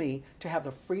allow me to have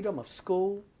the freedom of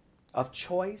school, of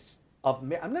choice,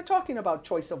 I'm not talking about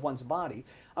choice of one's body,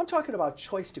 I'm talking about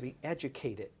choice to be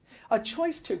educated, a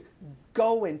choice to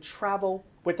go and travel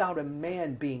without a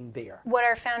man being there. What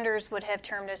our founders would have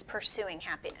termed as pursuing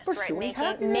happiness,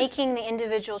 right? Making the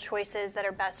individual choices that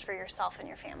are best for yourself and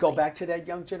your family. Go back to that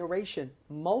young generation.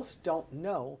 Most don't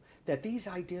know that these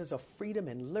ideas of freedom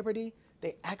and liberty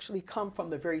they actually come from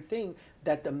the very thing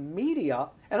that the media,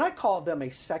 and I call them a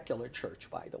secular church,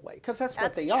 by the way, because that's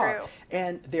what they are.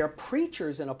 And their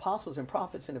preachers and apostles and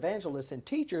prophets and evangelists and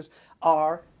teachers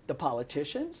are the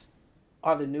politicians,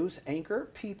 are the news anchor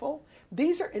people.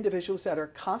 These are individuals that are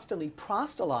constantly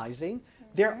proselytizing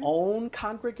their own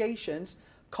congregations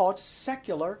called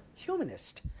secular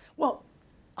humanist. Well,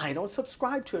 I don't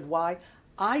subscribe to it. Why?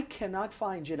 I cannot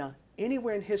find, Jenna,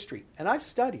 anywhere in history, and I've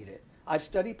studied it. I've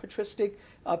studied patristic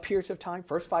periods of time,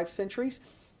 first 5 centuries.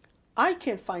 I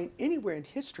can't find anywhere in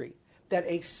history that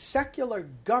a secular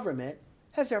government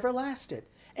has ever lasted,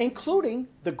 including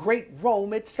the great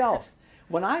Rome itself.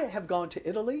 When I have gone to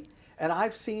Italy and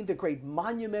I've seen the great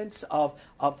monuments of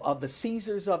the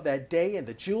Caesars of that day and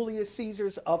the Julius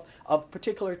Caesars of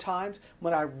particular times,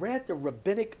 when I read the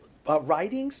rabbinic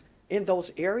writings in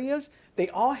those areas, they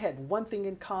all had one thing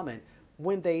in common.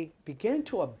 When they began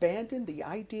to abandon the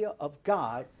idea of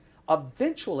God,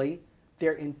 eventually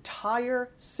their entire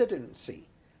citizenry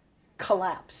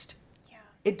collapsed. Yeah.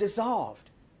 It dissolved.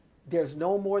 There's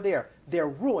no more there. They're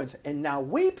ruins. And now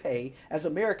we pay as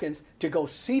Americans to go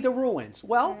see the ruins.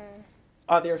 Well,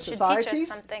 are there societies? Teach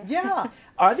us something. Yeah.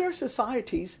 Are there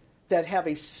societies that have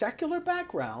a secular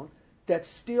background that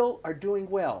still are doing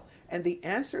well? And the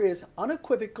answer is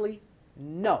unequivocally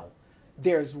no.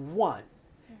 There's one.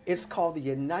 It's called the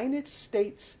United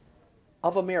States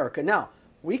of America. Now,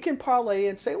 we can parlay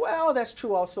and say, well, that's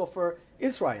true also for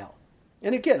Israel.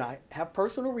 And again, I have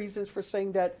personal reasons for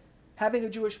saying that, having a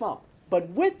Jewish mom. But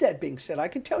with that being said, I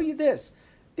can tell you this.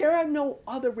 There are no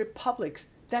other republics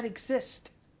that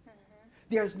exist.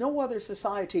 There's no other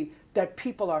society that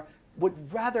people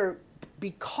would rather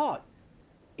be caught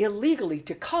illegally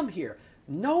to come here.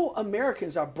 No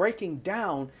Americans are breaking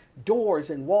down doors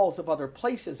and walls of other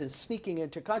places and sneaking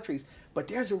into countries, but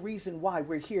there's a reason why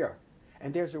we're here.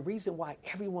 And there's a reason why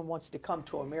everyone wants to come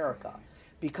to America,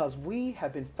 because we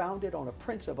have been founded on a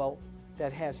principle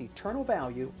that has eternal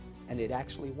value and it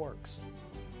actually works.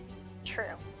 True.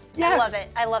 Yes. I love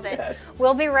it. I love it. Yes.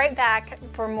 We'll be right back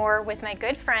for more with my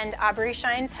good friend Aubrey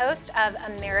Shines, host of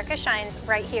America Shines,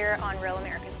 right here on Real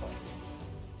America's Voice.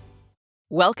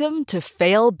 Welcome to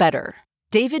Fail Better,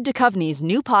 David Duchovny's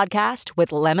new podcast with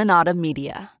Lemonada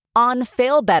Media. On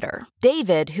Fail Better,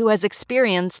 David, who has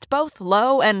experienced both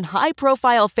low and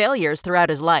high-profile failures throughout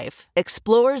his life,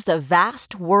 explores the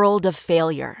vast world of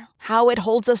failure, how it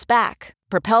holds us back,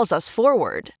 propels us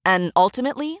forward, and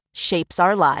ultimately shapes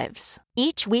our lives.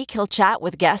 Each week he'll chat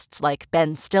with guests like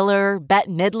Ben Stiller, Bette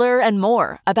Midler, and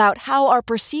more about how our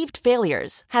perceived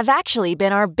failures have actually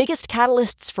been our biggest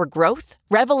catalysts for growth,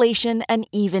 revelation, and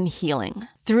even healing.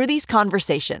 Through these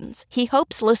conversations, he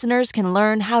hopes listeners can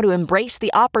learn how to embrace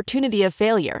the opportunity of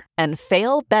failure and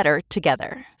fail better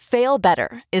together. Fail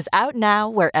Better is out now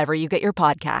wherever you get your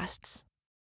podcasts.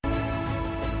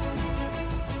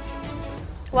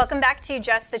 Welcome back to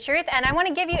Just the Truth, and I want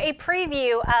to give you a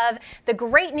preview of the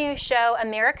great new show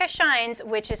America Shines,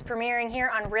 which is premiering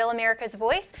here on Real America's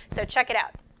Voice, so check it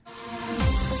out.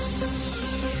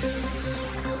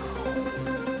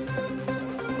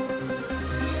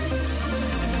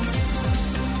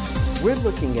 We're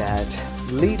looking at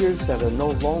leaders that are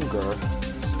no longer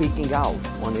speaking out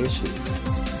on issues.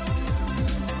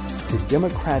 The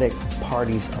Democratic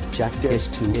Party's objective is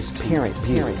to parent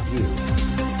view.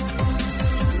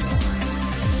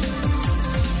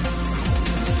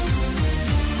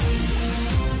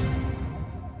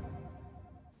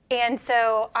 And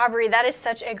so, Aubrey, that is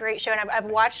such a great show, and I've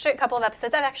watched a couple of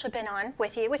episodes. I've actually been on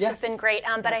with you, which has been great.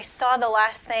 But I saw the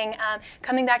last thing,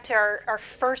 coming back to our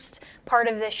first part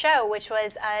of the show, which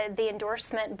was the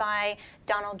endorsement by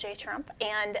Donald J. Trump,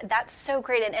 and that's so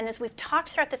great. And as we've talked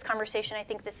throughout this conversation, I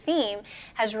think the theme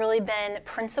has really been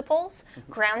principles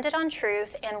grounded on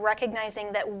truth and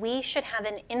recognizing that we should have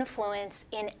an influence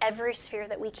in every sphere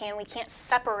that we can. We can't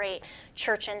separate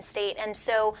church and state. And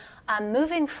so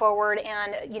moving forward,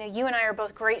 and you and I are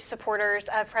both great supporters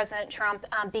of President Trump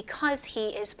because he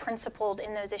is principled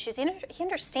in those issues. He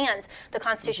understands the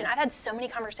Constitution. I've had so many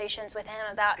conversations with him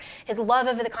about his love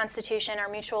of the Constitution, our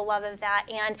mutual love of that.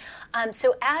 And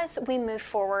so as we move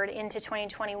forward into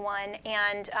 2021,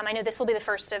 and I know this will be the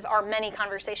first of our many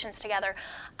conversations together,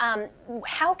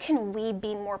 how can we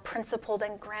be more principled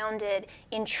and grounded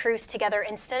in truth together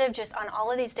instead of just on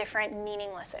all of these different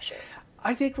meaningless issues?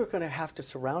 I think we're going to have to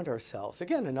surround ourselves,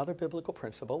 again, another biblical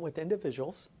principle, with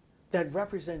individuals that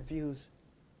represent views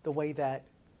the way that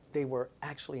they were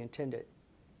actually intended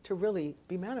to really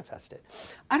be manifested.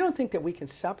 I don't think that we can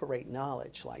separate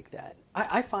knowledge like that.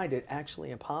 I find it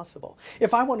actually impossible.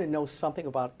 If I want to know something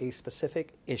about a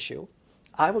specific issue,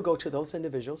 I will go to those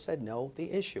individuals that know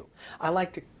the issue. I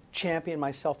like to champion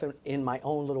myself in my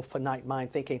own little finite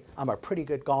mind, thinking I'm a pretty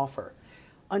good golfer,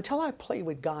 until I play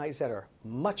with guys that are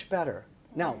much better.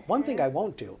 Now, one thing I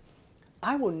won't do,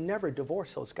 I will never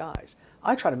divorce those guys.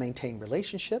 I try to maintain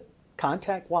relationship,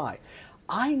 contact. Why?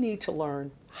 I need to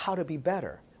learn how to be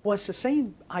better. Well, it's the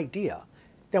same idea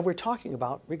that we're talking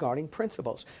about regarding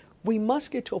principles. We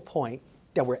must get to a point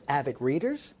that we're avid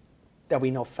readers, that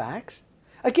we know facts.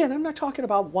 Again, I'm not talking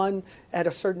about one at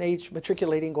a certain age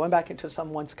matriculating, going back into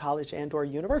someone's college and or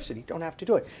university. Don't have to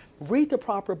do it. Read the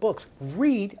proper books.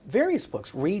 Read various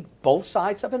books. Read both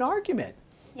sides of an argument.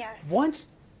 Yes. Once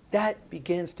that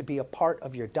begins to be a part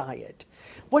of your diet,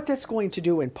 what that's going to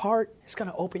do in part is going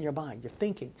to open your mind, your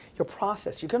thinking, your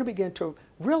process. You're going to begin to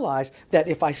realize that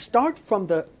if I start from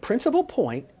the principal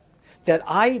point that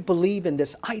I believe in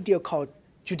this idea called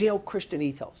Judeo-Christian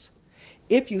ethos,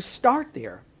 if you start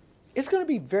there, it's going to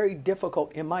be very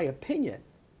difficult, in my opinion,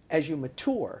 as you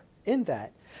mature in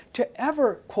that, to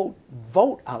ever, quote,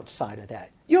 vote outside of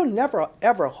that. You'll never,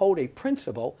 ever hold a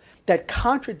principle that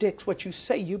contradicts what you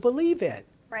say you believe in.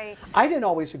 Right. I didn't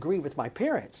always agree with my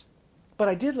parents, but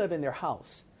I did live in their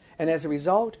house. And as a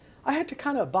result, I had to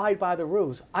kind of abide by the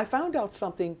rules. I found out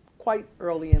something quite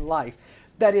early in life,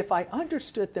 that if I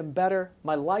understood them better,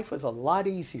 my life was a lot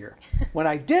easier. When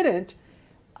I didn't,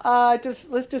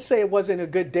 let's just say it wasn't a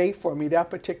good day for me that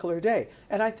particular day.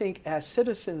 And I think as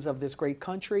citizens of this great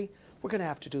country, we're going to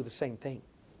have to do the same thing.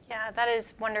 Yeah, that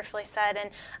is wonderfully said. And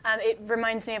it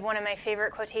reminds me of one of my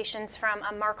favorite quotations from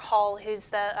Mark Hall, who's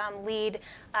the lead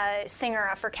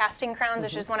singer for Casting Crowns,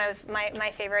 which is one of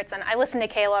my favorites. And I listen to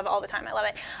K-Love all the time. I love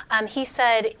it. He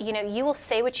said, you will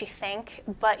say what you think,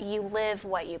 but you live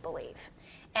what you believe.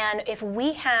 And if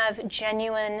we have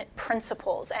genuine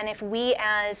principles, and if we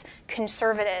as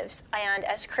conservatives and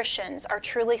as Christians are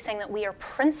truly saying that we are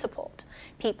principled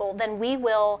people, then we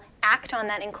will act on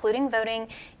that, including voting,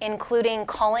 including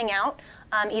calling out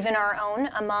even our own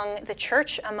among the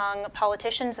church, among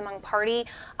politicians, among party.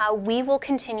 We will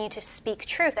continue to speak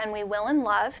truth, and we will in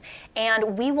love,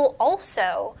 and we will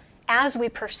also, as we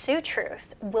pursue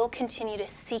truth, we'll continue to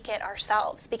seek it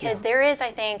ourselves, because there is,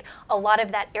 I think, a lot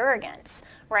of that arrogance,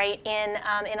 right, in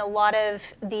a lot of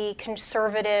the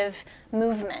conservative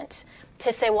movement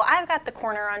to say, well, I've got the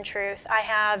corner on truth. I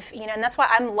have, and that's why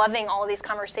I'm loving all of these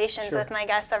conversations with my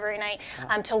guests every night,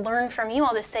 to learn from you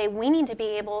all, to say we need to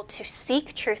be able to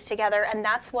seek truth together. And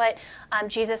that's what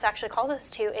Jesus actually calls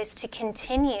us to, is to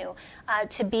continue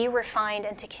to be refined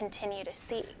and to continue to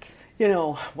seek.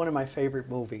 One of my favorite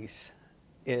movies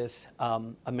is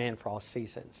A Man for All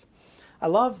Seasons. I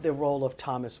love the role of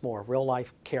Thomas More, real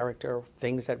life character,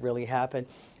 things that really happened.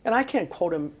 And I can't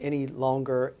quote him any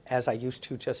longer as I used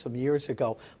to just some years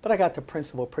ago, but I got the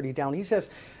principle pretty down. He says,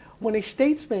 when a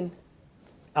statesman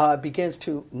begins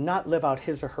to not live out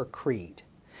his or her creed,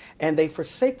 and they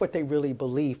forsake what they really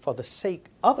believe for the sake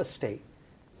of a state,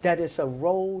 that is a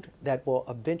road that will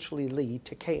eventually lead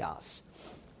to chaos.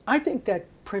 I think that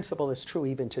principle is true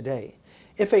even today.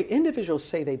 If an individual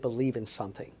say they believe in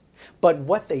something, but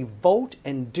what they vote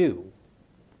and do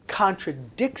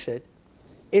contradicts it,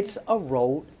 it's a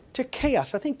road to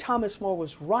chaos. I think Thomas More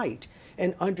was right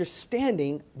in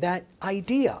understanding that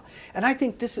idea. And I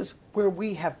think this is where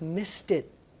we have missed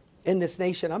it in this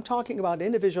nation. I'm talking about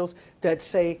individuals that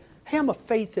say, hey, I'm a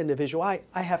faith individual. I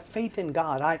have faith in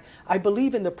God. I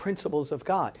believe in the principles of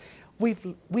God.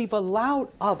 We've allowed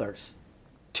others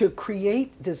to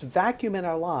create this vacuum in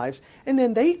our lives, and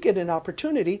then they get an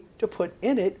opportunity to put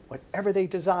in it whatever they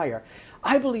desire.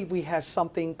 I believe we have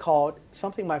something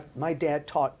my dad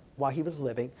taught while he was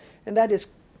living, and that is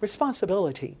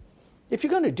responsibility. If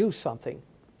you're going to do something,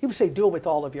 he would say, do it with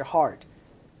all of your heart.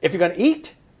 If you're going to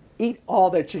eat all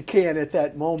that you can at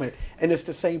that moment. And it's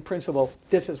the same principle.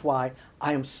 This is why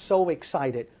I am so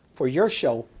excited for your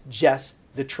show, Just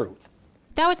the Truth.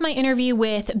 That was my interview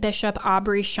with Bishop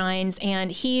Aubrey Shines, and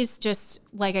he's just,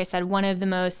 like I said, one of the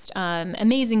most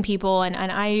amazing people, and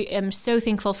I am so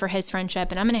thankful for his friendship,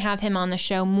 and I'm going to have him on the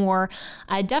show more.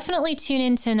 Definitely tune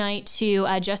in tonight to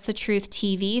Just the Truth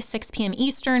TV, 6 p.m.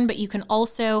 Eastern, but you can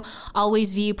also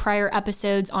always view prior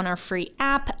episodes on our free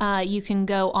app. You can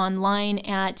go online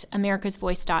at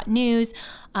americasvoice.news,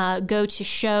 go to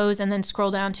shows, and then scroll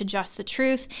down to Just the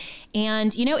Truth.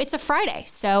 And, it's a Friday,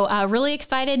 so really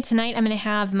excited. Tonight I'm going to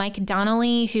have Mike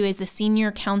Donnelly, who is the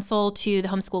senior counsel to the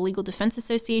Homeschool Legal Defense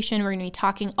Association. We're going to be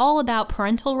talking all about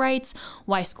parental rights,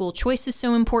 why school choice is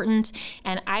so important,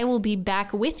 and I will be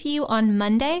back with you on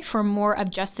Monday for more of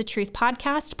Just the Truth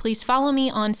podcast. Please follow me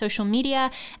on social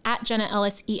media at Jenna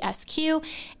Ellis ESQ,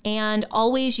 and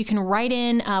always you can write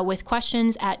in with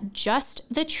questions at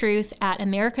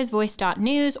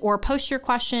justthetruth@americasvoice.news or post your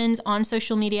questions on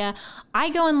social media. I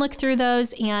go and look through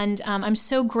those, and I'm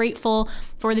so grateful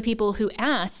for the people who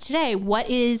asked today, what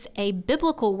is a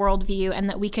biblical worldview, and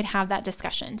that we could have that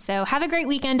discussion. So have a great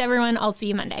weekend, everyone. I'll see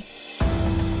you Monday.